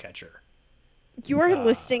Foxcatcher. You are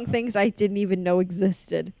listing things I didn't even know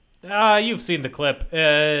existed. You've seen the clip.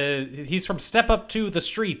 He's from Step Up 2, The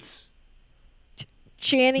Streets.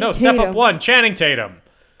 Channing No, Tatum. Step Up 1, Channing Tatum.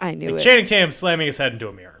 I knew it. Channing Tatum slamming his head into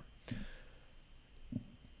a mirror.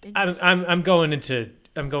 I'm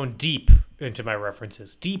going deep into my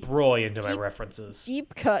references. Deep Roy into my references.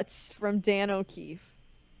 Deep cuts from Dan O'Keefe.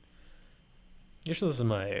 You should listen to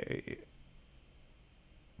my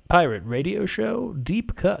pirate radio show,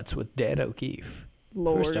 Deep Cuts with Dan O'Keefe.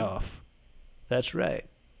 Lord. First off, that's right.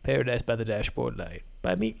 Paradise by the Dashboard Light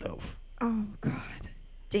by Meatloaf. Oh, God.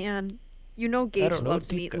 Dan, you know Gage don't know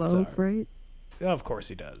loves what deep cuts meatloaf, are. right? Of course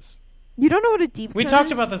he does. You don't know what a deep We cut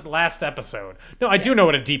talked is? about this last episode. No, I do know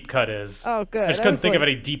what a deep cut is. Oh, good. I just I couldn't was think of like-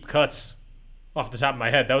 any deep cuts off the top of my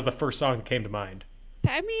head. That was the first song that came to mind.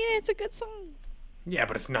 I mean, it's a good song. Yeah,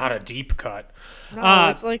 but it's not a deep cut. No,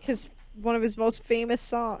 it's like one of his most famous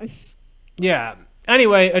songs. Yeah.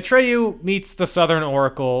 Anyway, Atreyu meets the Southern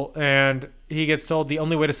Oracle, and he gets told the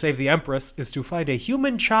only way to save the Empress is to find a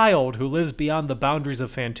human child who lives beyond the boundaries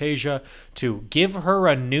of Fantasia, to give her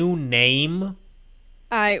a new name.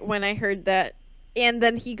 When I heard that, And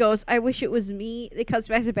then he goes, I wish it was me. It comes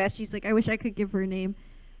back to Bash. He's like, I wish I could give her a name.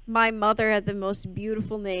 My mother had the most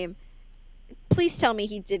beautiful name. Please tell me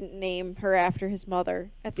he didn't name her after his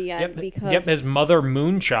mother at the end. Because his mother,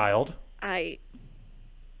 Moonchild. I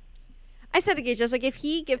said to Gage, I was like, if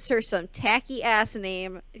he gives her some tacky ass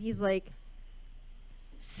name, he's like,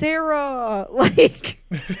 Sarah, like,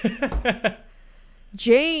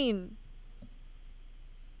 Jane.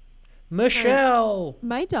 Michelle.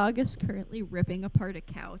 My dog is currently ripping apart a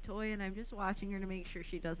cow toy, and I'm just watching her to make sure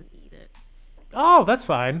she doesn't eat it. Oh, that's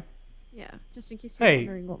fine. Yeah, just in case you're Hey.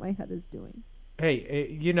 wondering what my head is doing.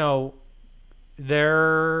 Hey,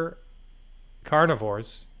 they're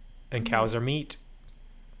carnivores, and cows are meat.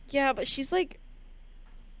 Yeah, but she's like,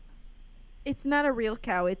 it's not a real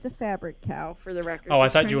cow. It's a fabric cow, for the record. Oh, I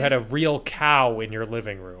She's thought you trying had to- a real cow in your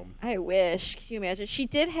living room. I wish. Can you imagine? She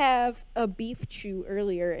did have a beef chew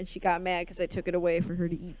earlier, and she got mad because I took it away for her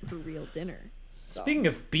to eat her real dinner. So. Speaking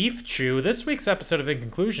of Beef Chew, this week's episode of In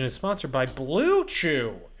Conclusion is sponsored by Blue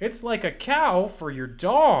Chew. It's like a cow for your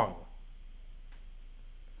dong.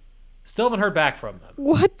 Still haven't heard back from them.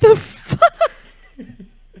 What the fuck?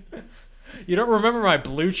 You don't remember my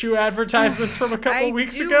Blue Chew advertisements from a couple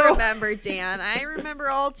weeks I do ago? remember, Dan. I remember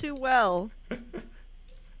all too well.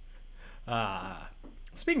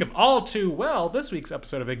 Speaking of all too well, this week's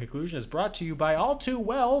episode of In Conclusion is brought to you by All Too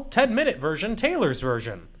Well 10-minute version, Taylor's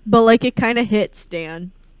version. But, like, it kind of hits,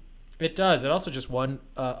 Dan. It does. It also just won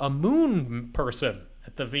a moon person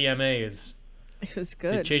at the VMAs. It was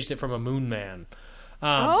They good. changed it from a moon man.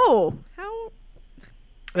 Oh, how?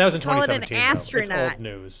 That was in Call it an 2017. though. It's astronaut. old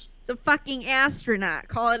news. It's a fucking astronaut.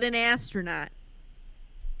 Call it an astronaut.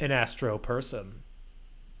 An astro person.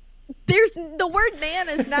 There's the word man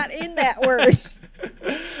is not in that word.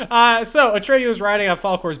 So Atreyu is riding on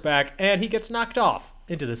Falcor's back, and he gets knocked off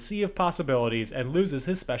into the sea of possibilities and loses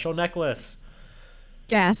his special necklace.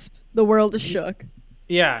 Gasp. The world is shook.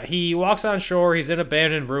 Yeah, he walks on shore. He's in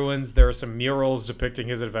abandoned ruins. There are some murals depicting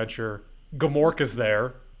his adventure. Gamork is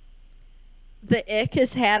there. The ick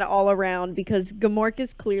is had all around because Gamork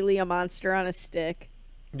is clearly a monster on a stick.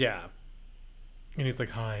 Yeah. And he's like,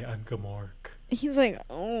 hi, I'm Gamork. He's like,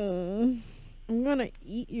 oh, I'm gonna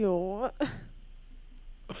eat you.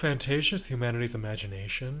 Fantasia is humanity's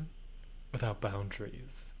imagination without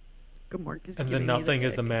boundaries. Gamork is And giving then me nothing the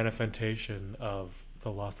is the ick. manifestation of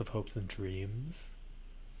the loss of hopes and dreams.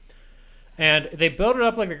 And they build it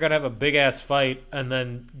up like they're going to have a big-ass fight, and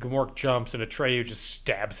then Gamork jumps, and Atreyu just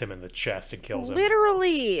stabs him in the chest and kills him.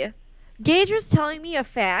 Literally. Gage was telling me a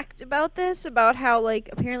fact about this, about how, like,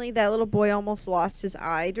 apparently that little boy almost lost his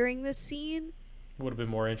eye during this scene. Would have been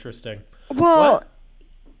more interesting. Well, What?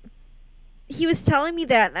 he was telling me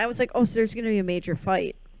that, and I was like, oh, so there's going to be a major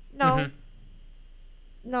fight. No. Mhm.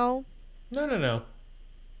 No. No.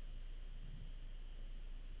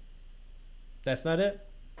 That's not it.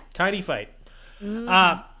 Tiny fight.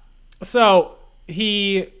 So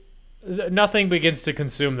nothing begins to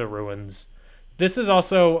consume the ruins. This is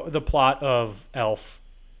also the plot of Elf.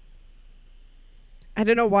 I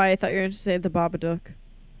don't know why I thought you were going to say the Babadook.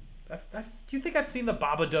 Do you think I've seen the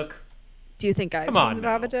Babadook? Do you think I've Come seen on the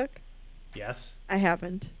now. Babadook? Yes. I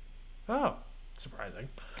haven't. Oh, surprising.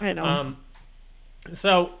 I know.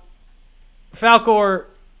 So Falcor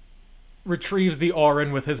retrieves the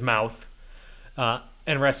Orin with his mouth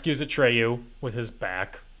and rescues Atreyu with his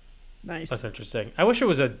back. Nice. That's interesting. I wish it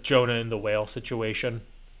was a Jonah and the whale situation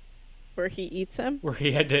Where he eats him? where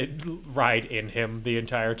he had to ride in him the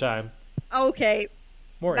entire time. Okay.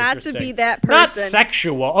 More Not to interesting. be that Not person.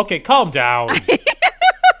 sexual. Okay, calm down.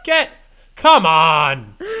 Come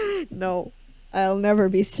on. No. I'll never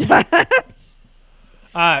be stopped.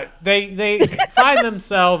 They find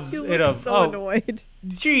themselves You in look a so annoyed.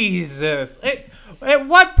 Jesus. At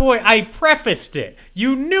what point I prefaced it?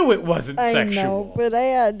 You knew it wasn't I sexual. know, but I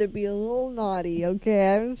had to be a little naughty,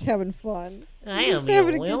 okay? I was having fun. I Just am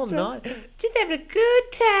having a a little good time. not. Just having a good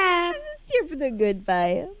time. It's here for the good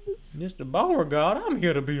vibes. Mr. Beauregard, I'm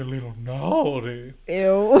here to be a little naughty.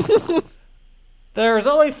 Ew. There's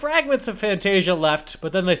only fragments of Fantasia left,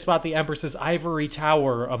 but then they spot the Empress's ivory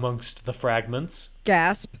tower amongst the fragments.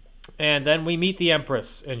 Gasp. And then we meet the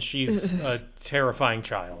Empress, and she's a terrifying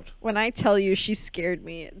child. When I tell you she scared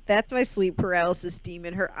me, that's my sleep paralysis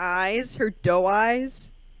demon. Her eyes, her doe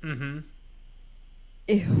eyes. Mm-hmm.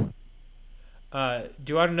 Ew. Do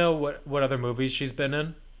you want to know what other movies she's been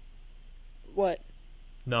in? What?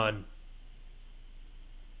 None.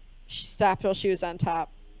 She stopped while she was on top.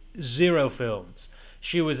 0 films.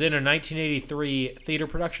 She was in a 1983 theater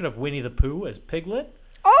production of Winnie the Pooh as Piglet,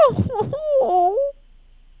 Oh!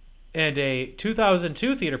 and a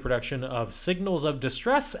 2002 theater production of Signals of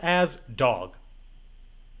Distress as Dog.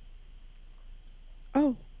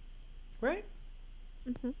 Right?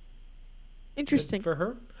 Interesting. Good for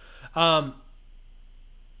her.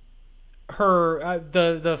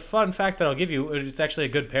 The fun fact that I'll give you, it's actually a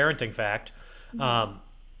good parenting fact.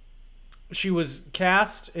 She was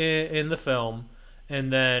cast in the film,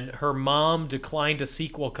 and then her mom declined a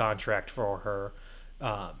sequel contract for her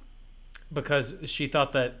because she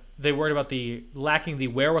thought that they worried about lacking the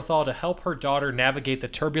wherewithal to help her daughter navigate the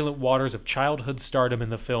turbulent waters of childhood stardom in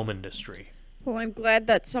the film industry. Well, I'm glad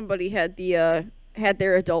that somebody had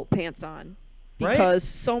their adult pants on, Right? because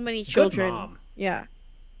so many children. mom. Yeah.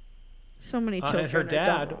 So many children. And her are done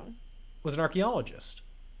dad wrong. was an archaeologist.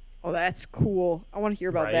 Oh, that's cool. I want to hear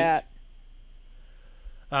about Right.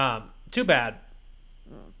 that. Too bad.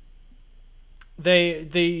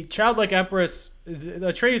 The childlike empress,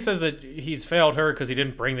 Atreus says that he's failed her because he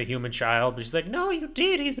didn't bring the human child, but she's like, no, you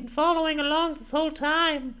did. He's been following along this whole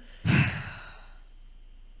time.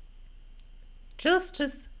 Just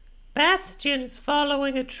as Bastian is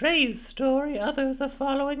following Atreus' story, others are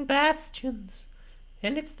following Bastian's.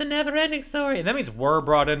 And it's the never-ending story. And that means we're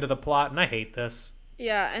brought into the plot, and I hate this.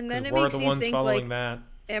 Yeah, and then it We're makes the you ones think, following like,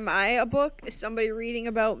 that. am I a book? Is somebody reading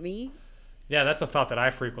about me? Yeah, that's a thought that I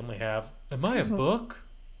frequently have. Am I a book?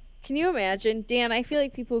 Can you imagine? Dan, I feel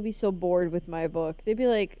like people would be so bored with my book. They'd be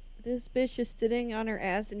like, this bitch is sitting on her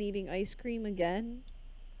ass and eating ice cream again?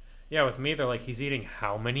 Yeah, with me, they're like, he's eating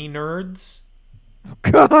how many nerds? Oh,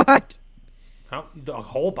 God. The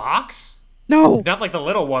whole box? No. Not like the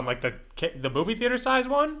little one, like the movie theater size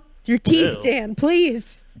one? Your teeth, Ew. Dan,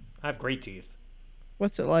 please. I have great teeth.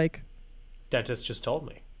 What's it like? Dentist just told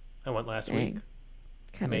me. I went last week.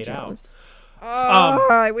 Kind of Made out. jealous. Oh,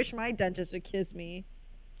 I wish my dentist would kiss me.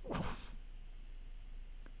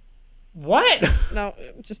 What? No,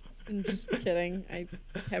 I'm just kidding. I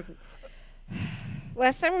have.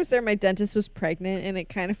 Last time I was there, my dentist was pregnant, and it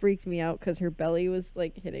kind of freaked me out because her belly was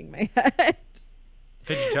like hitting my head.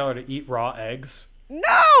 Did you tell her to eat raw eggs?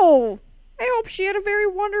 No! I hope she had a very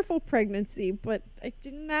wonderful pregnancy, but I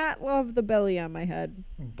did not love the belly on my head.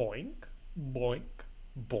 Boink, boink,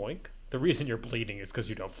 boink. The reason you're bleeding is because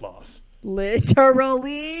you don't floss.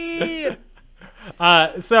 Literally!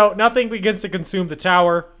 So nothing begins to consume the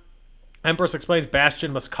tower. Empress explains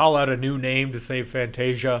Bastian must call out a new name to save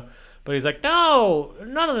Fantasia, but he's like, no,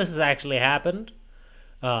 none of this has actually happened.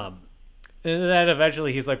 And then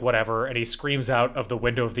eventually he's like, whatever, and he screams out of the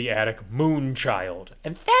window of the attic, Moonchild.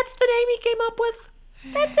 And that's the name he came up with?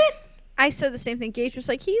 That's it? I said the same thing. Gage was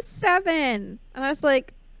like, he's 7. And I was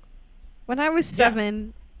like, when I was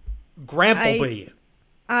 7, Grampleby.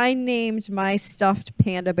 I named my stuffed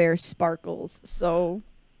panda bear Sparkles, so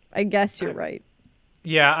I guess you're right.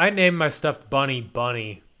 Yeah, I named my stuffed bunny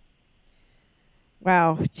Bunny.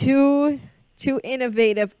 Wow, too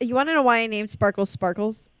innovative. You want to know why I named Sparkles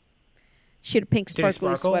Sparkles? She had a pink Did he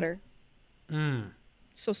sparkly sparkle? sweater.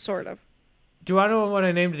 So sort of. Do I know what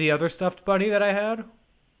I named the other stuffed bunny that I had?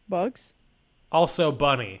 Bugs? Also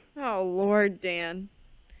Bunny. Oh, Lord, Dan.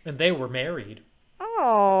 And they were married.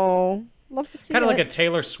 Oh, love to see Kind it. of like a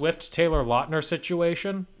Taylor Swift, Taylor Lautner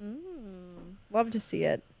situation. Love to see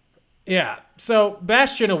it. Yeah. So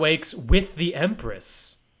Bastian awakes with the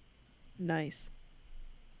Empress. Nice.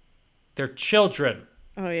 They're children.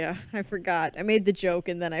 Oh, yeah. I forgot. I made the joke,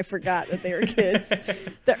 and then I forgot that they were kids.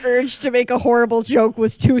 The urge to make a horrible joke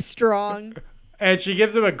was too strong. And she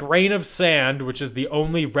gives him a grain of sand, which is the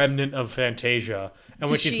only remnant of Fantasia. And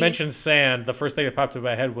when Does she's she- mentioned sand, the first thing that popped in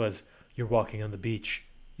my head was, you're walking on the beach.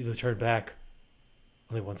 You turn back.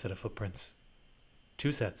 Only one set of footprints.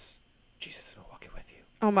 2 sets. Jesus has been walking with you.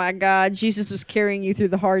 Oh, my God. Jesus was carrying you through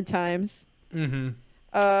the hard times. Mm-hmm.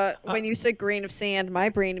 When you said grain of sand, my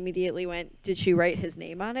brain immediately went, did she write his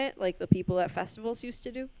name on it, like the people at festivals used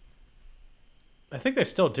to do? I think they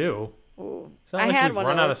still do. Ooh. It's not I like had we've one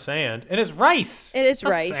run of out those. of sand. It is rice. It is Not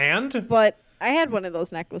rice. sand. But I had one of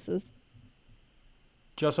those necklaces.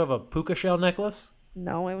 Do you also have a puka shell necklace?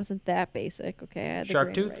 No, it wasn't that basic. Okay, I had the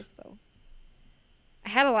Shark grain of tooth? rice, though. I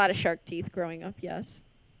had a lot of shark teeth growing up, yes.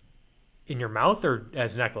 In your mouth or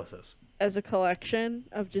as necklaces? As a collection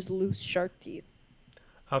of just loose shark teeth.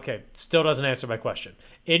 Okay, still doesn't answer my question.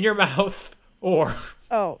 In your mouth or...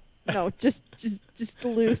 Oh, no, just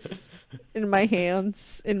loose in my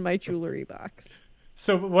hands, in my jewelry box.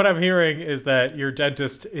 So what I'm hearing is that your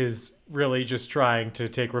dentist is really just trying to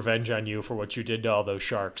take revenge on you for what you did to all those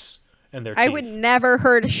sharks and their teeth. I would never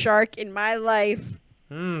hurt a shark in my life.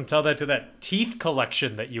 Tell that to that teeth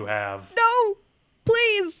collection that you have. No,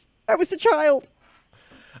 please. I was a child.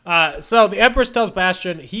 So the Empress tells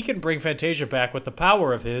Bastian he can bring Fantasia back with the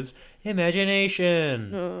power of his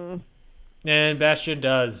imagination. And Bastian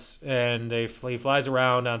does, and he flies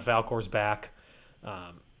around on Falcor's back.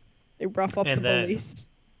 They rough up And the then- bullies.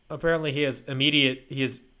 Apparently he has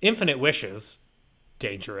infinite wishes.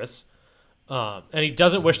 Dangerous. And he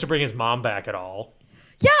doesn't wish to bring his mom back at all.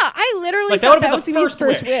 Yeah, I literally Like, that thought would've been that was the gonna be his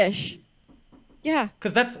first first wish. Yeah.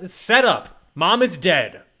 Because it's set up. Mom is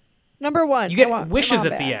dead. Number one. You I get want my wishes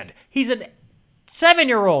mom at the back. end. He's a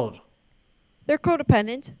 7-year-old. They're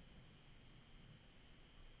codependent.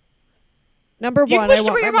 Number You one, wish I to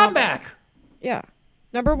want bring my your mom back. Yeah.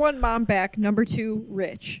 Number one, mom back. Number two,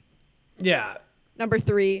 rich. Yeah. Number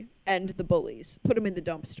three, end the bullies. Put them in the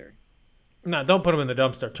dumpster. No, don't put him in the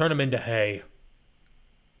dumpster. Turn him into hay.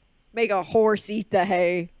 Make a horse eat the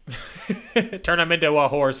hay. Turn him into a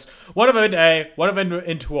horse. One of them into hay. One of them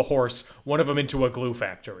into a horse. One of them into a glue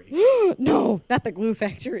factory. No, not the glue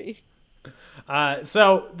factory.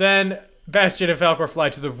 So then Bastian and Falcor fly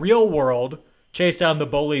to the real world, chase down the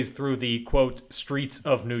bullies through the, quote, streets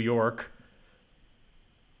of New York.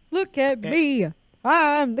 Look at me.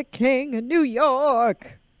 I'm the king of New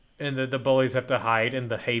York. And the bullies have to hide in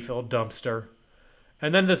the hay-filled dumpster.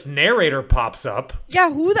 And then this narrator pops up.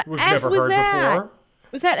 Yeah, who the We've F never was heard that? before.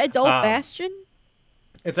 Was that adult Bastion?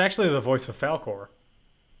 It's actually the voice of Falcor.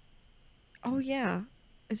 Oh, yeah.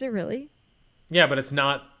 Is it really? Yeah, but it's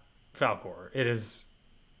not Falcor. It is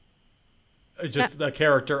just the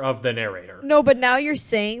character of the narrator. No, but now you're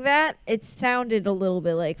saying that, it sounded a little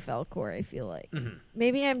bit like Falcor, I feel like.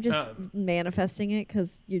 Maybe I'm just manifesting it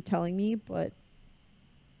because you're telling me, but...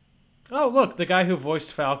 Oh, look, the guy who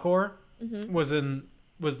voiced Falcor was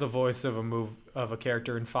the voice of a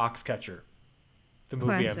character in Foxcatcher, the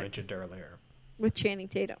movie Classic. I mentioned earlier. With Channing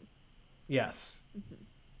Tatum. Yes.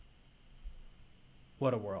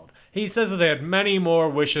 What a world. He says that they had many more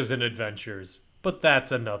wishes and adventures, but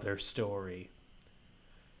that's another story.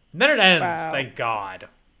 And then it ends, Wow. thank God,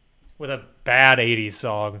 with a bad 80s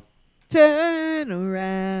song. Turn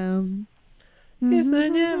around. It's the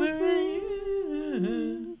never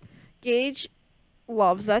Gage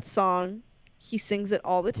loves that song. He sings it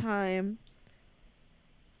all the time.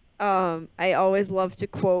 I always love to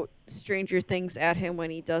quote Stranger Things at him when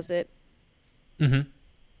he does it. Mm-hmm.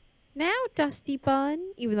 Now, Dusty Bun.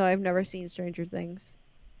 Even though I've never seen Stranger Things.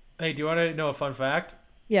 Hey, do you want to know a fun fact?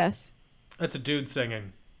 Yes. It's a dude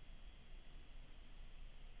singing.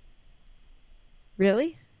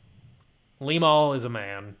 Really? Limahl is a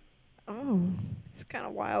man. Oh, it's kind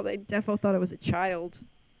of wild. I definitely thought it was a child.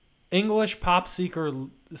 English pop singer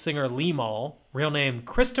Limahl, real name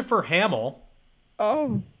Christopher Hamill,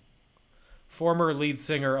 Oh. former lead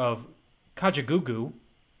singer of Kajagoogoo.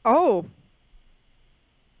 Oh.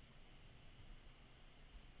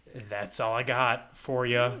 That's all I got for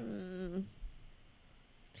you.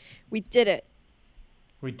 We did it.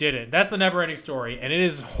 We did it. That's the Neverending Story, and it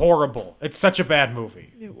is horrible. It's such a bad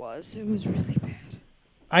movie. It was. It was really bad.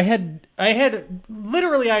 I had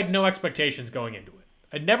no expectations going into it.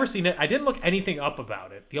 I'd never seen it. I didn't look anything up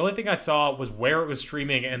about it. The only thing I saw was where it was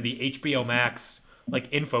streaming and the HBO Max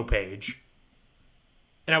info page.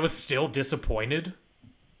 And I was still disappointed.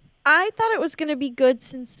 I thought it was going to be good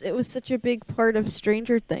since it was such a big part of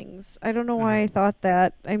Stranger Things. I don't know why I thought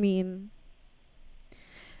that. I mean,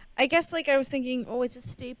 I guess I was thinking, oh, it's a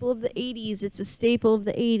staple of the 80s. It's a staple of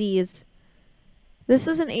the 80s. This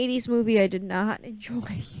is an 80s movie I did not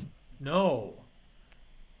enjoy. No.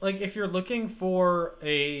 If you're looking for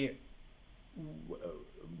a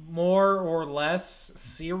more or less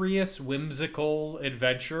serious, whimsical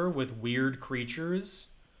adventure with weird creatures,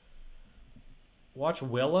 watch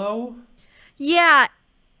Willow. Yeah.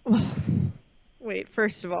 Wait,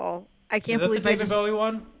 first of all, I Is can't that the believe I David just... Bowie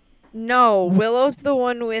one? No, Willow's the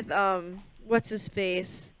one with, what's his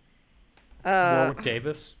face? Warwick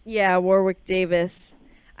Davis? Yeah, Warwick Davis.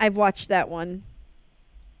 I've watched that one.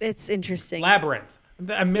 It's interesting. Labyrinth.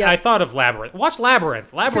 I mean, Yep. I thought of Labyrinth. Watch Labyrinth.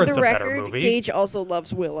 For Labyrinth's the a better record, movie. Gage also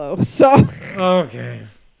loves Willow, so... Okay.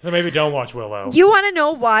 So maybe don't watch Willow. You want to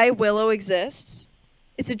know why Willow exists?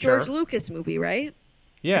 It's a George Sure. Lucas movie, right?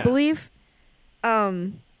 Yeah. I believe.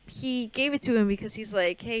 He gave it to him because he's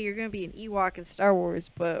like, hey, you're going to be an Ewok in Star Wars,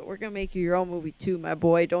 but we're going to make you your own movie too, my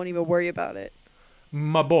boy. Don't even worry about it.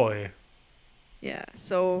 My boy. Yeah,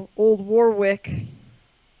 so old Warwick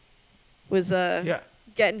was Yeah.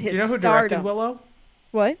 getting his Do you know who stardom. directed Willow?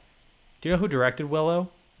 What? Do you know who directed Willow?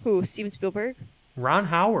 Who? Steven Spielberg? Ron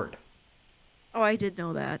Howard. Oh, I did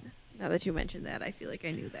know that. Now that you mentioned that, I feel like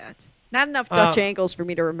I knew that. Not enough Dutch angles for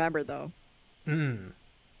me to remember, though.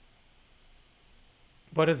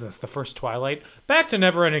 What is this? The first Twilight? Back to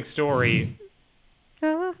Neverending Story.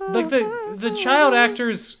 The child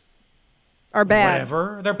actors, Are bad.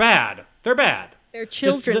 whatever. They're bad. They're bad. They're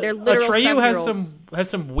children. They're literal Atreyu has 7-year-olds. has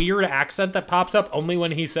some weird accent that pops up only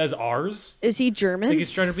when he says ours. Is he German? Like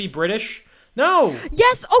he's trying to be British. No.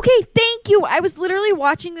 Yes. Okay. Thank you. I was literally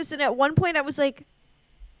watching this, and at one point I was like,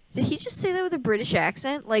 did he just say that with a British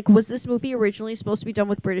accent? Like, was this movie originally supposed to be done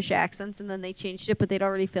with British accents, and then they changed it, but they'd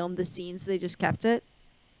already filmed the scene, so they just kept it?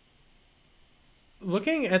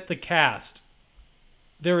 Looking at the cast,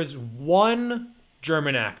 there is one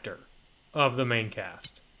German actor of the main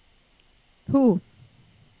cast. Who?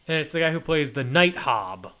 And it's the guy who plays the Night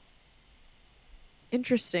Hob,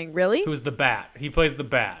 Interesting. Really? who's the Bat. He plays the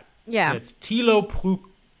Bat. Yeah. And it's Thilo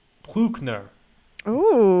Bruckner.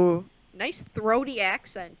 Ooh. Nice throaty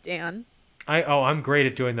accent, Dan. I'm great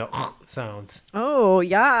at doing the sounds. Oh,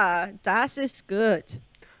 yeah. Das ist gut.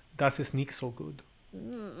 Das ist nicht so good.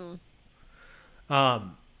 The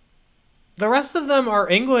rest of them are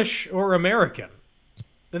English or American.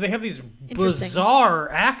 They have these bizarre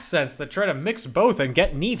accents that try to mix both and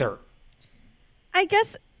get neither. I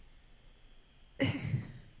guess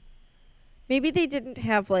maybe they didn't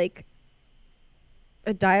have, like,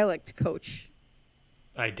 a dialect coach.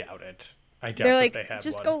 I doubt it. I doubt They're that like, they have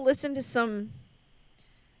just one. go listen to some,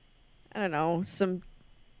 I don't know,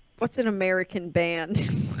 what's an American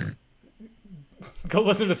band? Go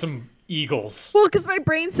listen to some Eagles. Well, because my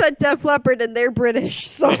brain said Def Leppard and they're British,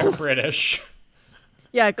 so. They're British.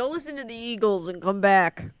 Yeah, go listen to the Eagles and come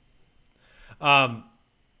back.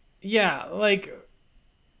 Yeah, like,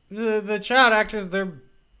 the child actors, they're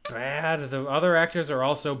bad. The other actors are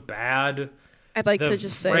also bad. I'd like to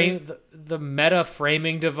just say. The meta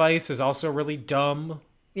framing device is also really dumb.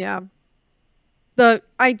 Yeah. The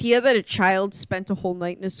idea that a child spent a whole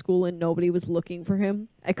night in a school and nobody was looking for him,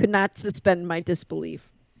 I could not suspend my disbelief.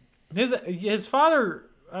 His father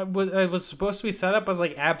was supposed to be set up as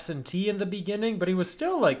like absentee in the beginning, but he was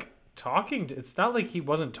still like talking to. It's not like he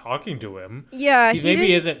wasn't talking to him. Yeah, he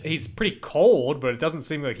maybe isn't. He's pretty cold, but it doesn't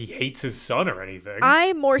seem like he hates his son or anything.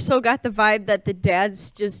 I more so got the vibe that the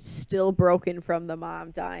dad's just still broken from the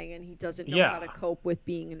mom dying, and he doesn't know how to cope with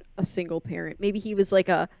being a single parent. Maybe he was like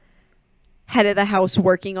a head of the house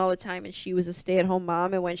working all the time, and she was a stay-at-home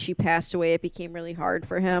mom, and when she passed away, it became really hard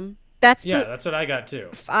for him. That's what I got too.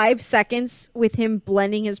 5 seconds with him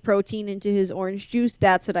blending his protein into his orange juice.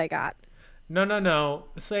 That's what I got. No.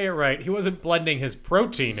 Say it right. He wasn't blending his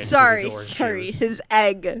protein into his orange juice. His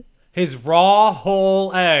egg. His raw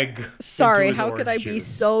whole egg. Sorry, how could I be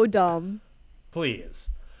so dumb? Please.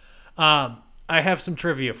 I have some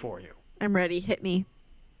trivia for you. I'm ready. Hit me.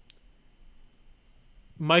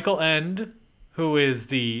 Michael Ende, who is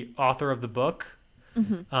the author of the book,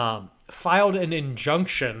 filed an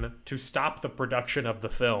injunction to stop the production of the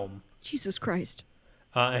film. Jesus Christ.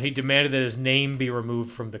 And he demanded that his name be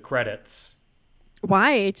removed from the credits.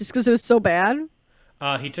 Why? Just because it was so bad?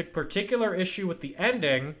 He took particular issue with the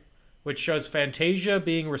ending, which shows Fantasia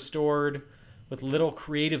being restored with little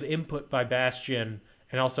creative input by Bastian,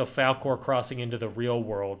 and also Falkor crossing into the real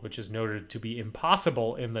world, which is noted to be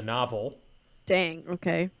impossible in the novel. Dang,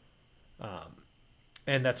 okay.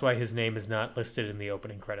 And that's why his name is not listed in the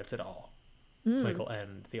opening credits at all. Michael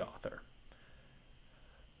Ende, the author.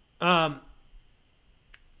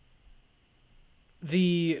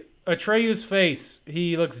 The Atreyu's face,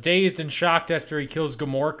 he looks dazed and shocked after he kills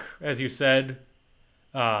Gamork, as you said.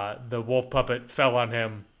 The wolf puppet fell on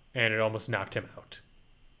him, and it almost knocked him out.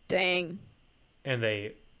 Dang. And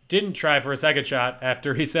they didn't try for a second shot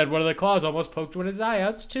after he said one of the claws almost poked one of his eye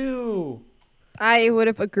outs, too. I would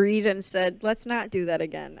have agreed and said, let's not do that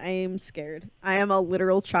again. I am scared. I am a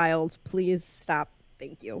literal child. Please stop.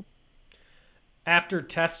 Thank you. After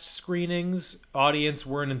test screenings, audience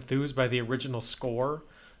weren't enthused by the original score,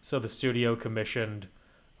 so the studio commissioned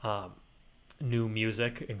new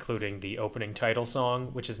music, including the opening title song,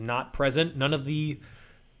 which is not present. None of the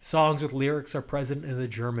songs with lyrics are present in the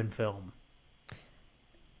German film.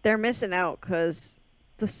 They're missing out because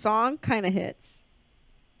the song kind of hits.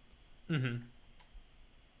 Mm-hmm.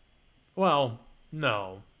 Well,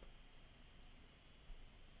 no.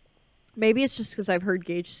 Maybe it's just because I've heard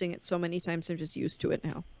Gage sing it so many times, I'm just used to it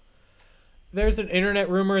now. There's an internet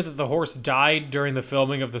rumor that the horse died during the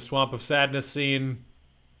filming of the Swamp of Sadness scene.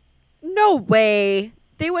 No way.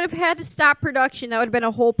 They would have had to stop production. That would have been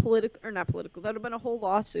a whole that would have been a whole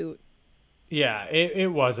lawsuit. Yeah,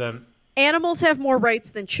 it wasn't. Animals have more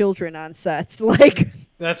rights than children on sets. Like,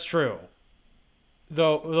 that's true.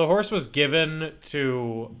 The horse was given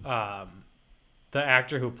to the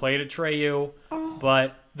actor who played Atreyu,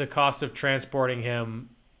 but the cost of transporting him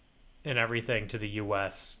and everything to the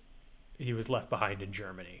U.S., he was left behind in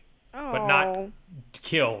Germany, but not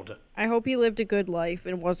killed. I hope he lived a good life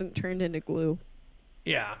and wasn't turned into glue.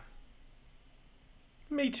 Yeah.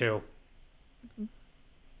 Me too.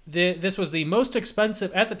 This was the most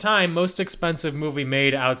expensive, at the time, most expensive movie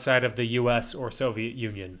made outside of the U.S. or Soviet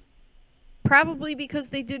Union. Probably because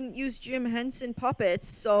they didn't use Jim Henson puppets,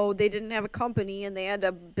 so they didn't have a company and they had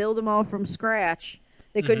to build them all from scratch.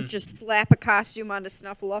 They couldn't just slap a costume onto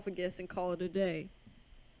Snuffleupagus and call it a day.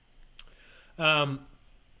 There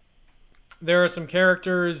are some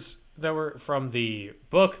characters that were from the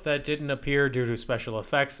book that didn't appear due to special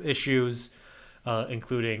effects issues,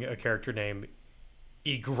 including a character named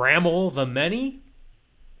Igramel the Many.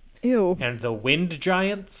 Ew. And the Wind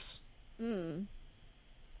Giants.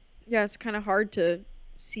 Yeah, it's kind of hard to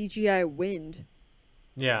CGI wind.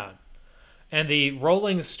 Yeah. And the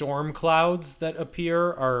rolling storm clouds that appear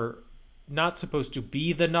are not supposed to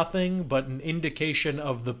be the nothing, but an indication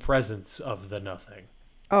of the presence of the nothing.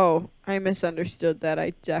 Oh, I misunderstood that.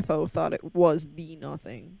 I defo thought it was the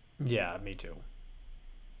nothing. Yeah, me too.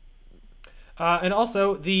 And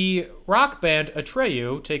also, the rock band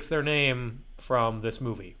Atreyu takes their name from this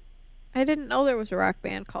movie. I didn't know there was a rock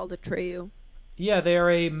band called Atreyu. Yeah, they are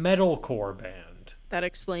a metalcore band. That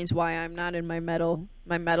explains why I'm not in my metal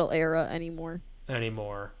era anymore.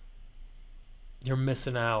 You're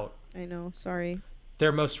missing out. I know, sorry.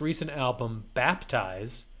 Their most recent album,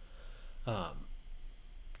 Baptize,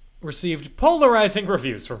 received polarizing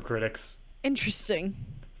reviews from critics. Interesting.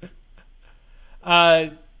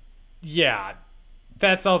 Yeah,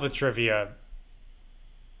 that's all the trivia.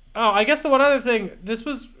 Oh, I guess the one other thing, this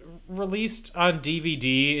was released on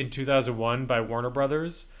DVD in 2001 by Warner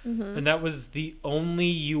Brothers, and that was the only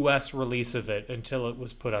U.S. release of it until it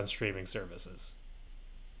was put on streaming services.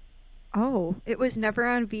 Oh, it was never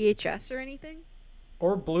on VHS or anything?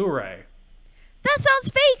 Or Blu-ray. That sounds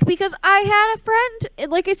fake because I had a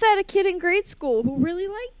friend, like I said, a kid in grade school who really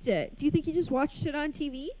liked it. Do you think he just watched it on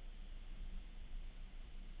TV?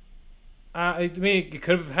 I mean, you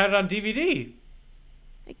could have had it on DVD.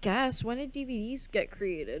 I guess. When did DVDs get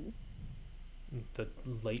created? The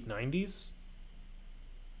late 90s?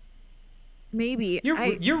 Maybe.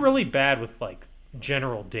 You're really bad with, like,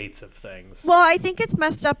 general dates of things. Well, I think it's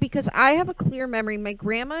messed up because I have a clear memory. My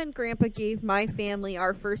grandma and grandpa gave my family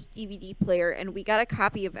our first DVD player, and we got a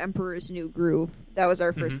copy of Emperor's New Groove. That was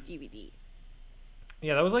our first DVD.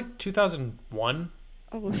 Yeah, that was like 2001.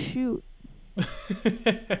 Oh, shoot.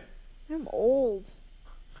 I'm old.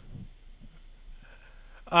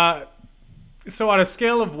 So on a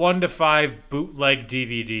scale of 1 to 5 bootleg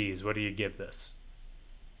DVDs, what do you give this?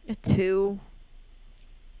 A 2.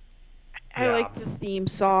 I like the theme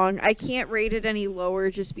song. I can't rate it any lower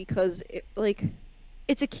just because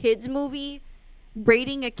it's a kids movie.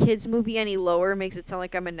 Rating a kids movie any lower makes it sound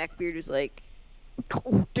like I'm a neckbeard who's like,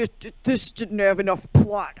 oh, this didn't have enough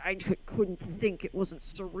plot. I couldn't think, it wasn't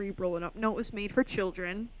cerebral enough. No, it was made for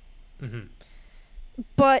children. Mm-hmm.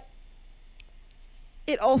 But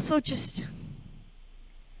it also just...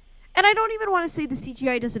 And I don't even want to say the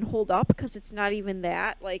CGI doesn't hold up because it's not even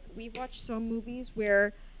that. Like, we've watched some movies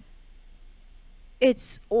where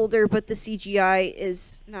it's older, but the CGI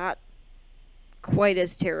is not quite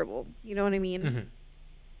as terrible. You know what I mean? Mm-hmm.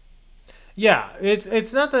 Yeah,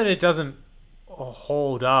 it's not that it doesn't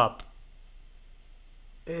hold up.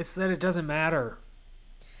 It's that it doesn't matter.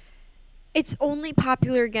 It's only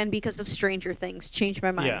popular again because of Stranger Things. Change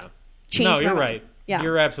my mind. Yeah. You're right. Yeah.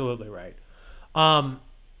 You're absolutely right.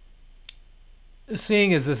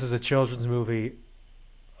 Seeing as this is a children's movie,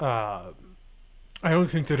 I don't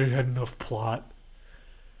think that it had enough plot,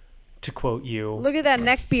 to quote you. Look at that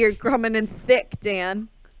neckbeard coming in thick, Dan.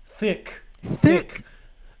 Thick.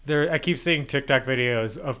 I keep seeing TikTok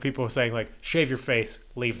videos of people saying, like, shave your face,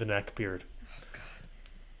 leave the neckbeard. Oh, God.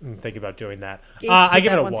 I'm thinking about doing that. I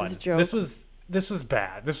give it a 1. This was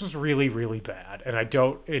bad. This was really, really bad. And I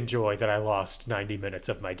don't enjoy that I lost 90 minutes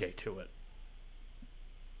of my day to it.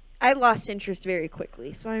 I lost interest very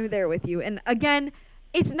quickly, so I'm there with you. And again,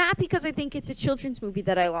 it's not because I think it's a children's movie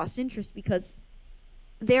that I lost interest, because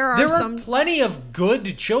there are plenty of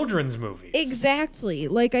good children's movies. Exactly.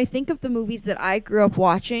 Like, I think of the movies that I grew up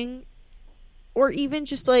watching, or even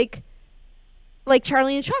just like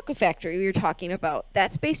Charlie and the Chocolate Factory we were talking about.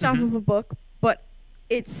 That's based off of a book, but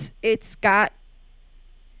it's got,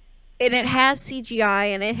 and it has CGI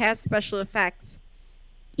and it has special effects,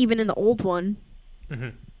 even in the old one. Mm-hmm.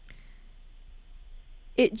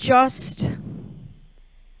 It just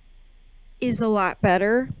is a lot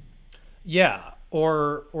better. Yeah.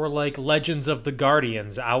 Or like Legends of the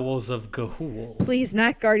Guardians, Owls of Ga'Hoole. Please,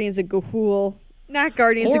 not Guardians of Ga'Hoole. Not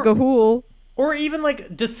Guardians of Ga'Hoole. Or even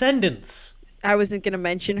like Descendants. I wasn't going to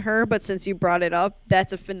mention her, but since you brought it up,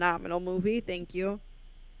 that's a phenomenal movie. Thank you.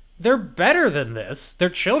 They're better than this. They're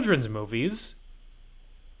children's movies.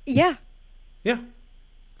 Yeah. Yeah.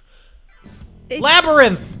 It's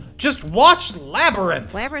Labyrinth! Just watch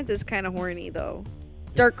Labyrinth! Labyrinth is kind of horny, though.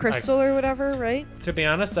 Dark Crystal or whatever, right? To be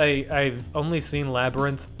honest, I've only seen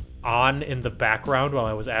Labyrinth on in the background while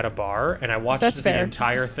I was at a bar, and I watched That's the fair.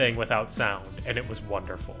 entire thing without sound, and it was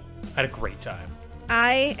wonderful. I had a great time.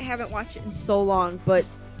 I haven't watched it in so long, but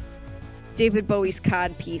David Bowie's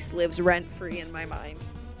Cod piece lives rent-free in my mind.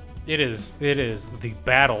 It is the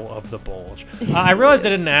battle of the bulge. I realized I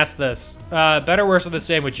didn't ask this. Better, worse, or the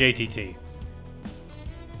same with JTT?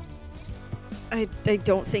 I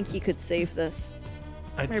don't think he could save this.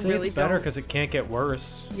 I'd I say really it's better don't. because it can't get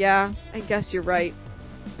worse. Yeah, I guess you're right.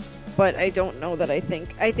 But I don't know that I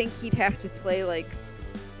think he'd have to play, like...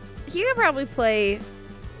 He could probably play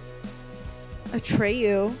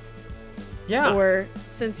Atreyu. Yeah. Or,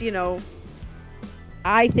 since, you know...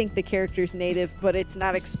 I think the character's native, but it's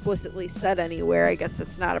not explicitly said anywhere. I guess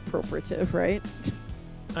it's not appropriative, right?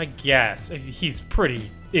 I guess. He's pretty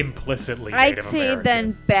implicitly I'd Native say American.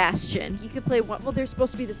 then Bastion. He could play one... Well, they're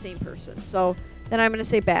supposed to be the same person, so then I'm going to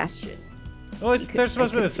say Bastion. Well, they're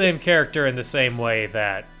supposed to be the same character in the same way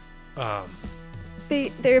that...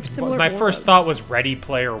 They have similar my auras. first thought was Ready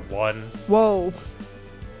Player One. Whoa.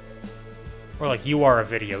 Or like, you are a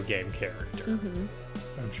video game character. Mm-hmm.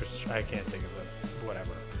 I can't think of it.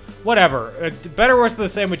 Whatever. Better, worse, than the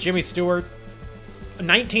same with Jimmy Stewart.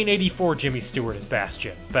 1984 Jimmy Stewart is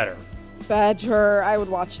Bastion. Better. Badger. I would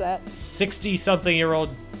watch that.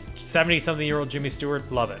 60-something-year-old, 70-something-year-old Jimmy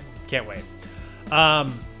Stewart. Love it. Can't wait.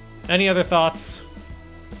 Any other thoughts?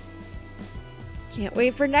 Can't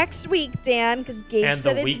wait for next week, Dan, because Gage And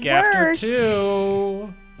said the it's week after, worse.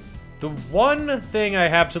 too. The one thing I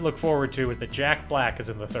have to look forward to is that Jack Black is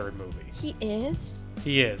in the third movie. He is?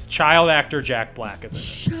 He is. Child actor Jack Black is in it.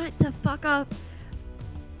 Shut the fuck up.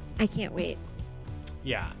 I can't wait.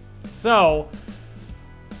 Yeah. So,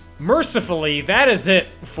 mercifully, that is it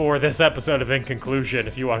for this episode of In Conclusion.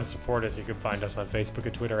 If you want to support us, you can find us on Facebook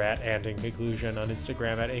and Twitter at In Conclusion, on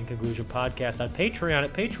Instagram at In Conclusion Podcast, on Patreon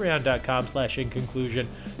at patreon.com/In Conclusion.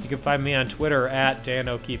 You can find me on Twitter at Dan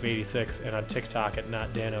O'Keefe86 and on TikTok at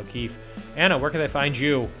Not Dan O'Keefe. Anna, where can they find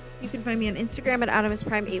you? You can find me on Instagram at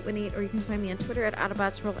AutomusPrime818, or you can find me on Twitter at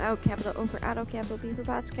AutobotsRollOut, capital O for Auto, capital B for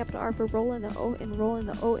Bots, capital R for Roll, and the O in Roll, and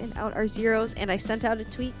the O in Out are zeros. And I sent out a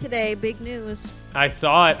tweet today. Big news. I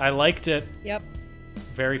saw it. I liked it. Yep.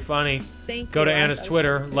 Very funny. Thank you. Go to I Anna's thought it was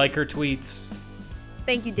Twitter, fun, too. like her tweets.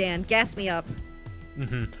 Thank you, Dan. Gas me up.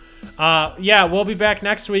 Yeah, we'll be back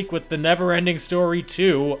next week with The Never-Ending Story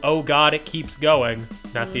 2. Oh God, It Keeps Going.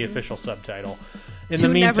 Not the official subtitle. In the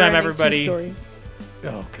meantime, everybody... Story.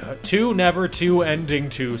 Oh God, Two Ending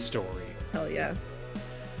 2 story. Hell yeah.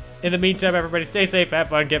 In the meantime, everybody stay safe, have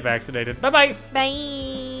fun, get vaccinated. Bye-bye! Bye.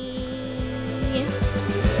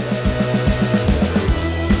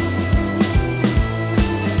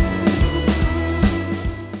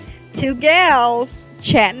 Two gals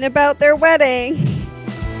chatting about their weddings.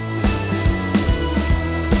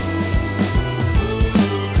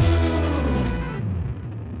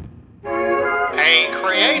 A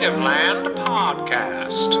Creative Land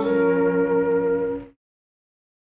podcast.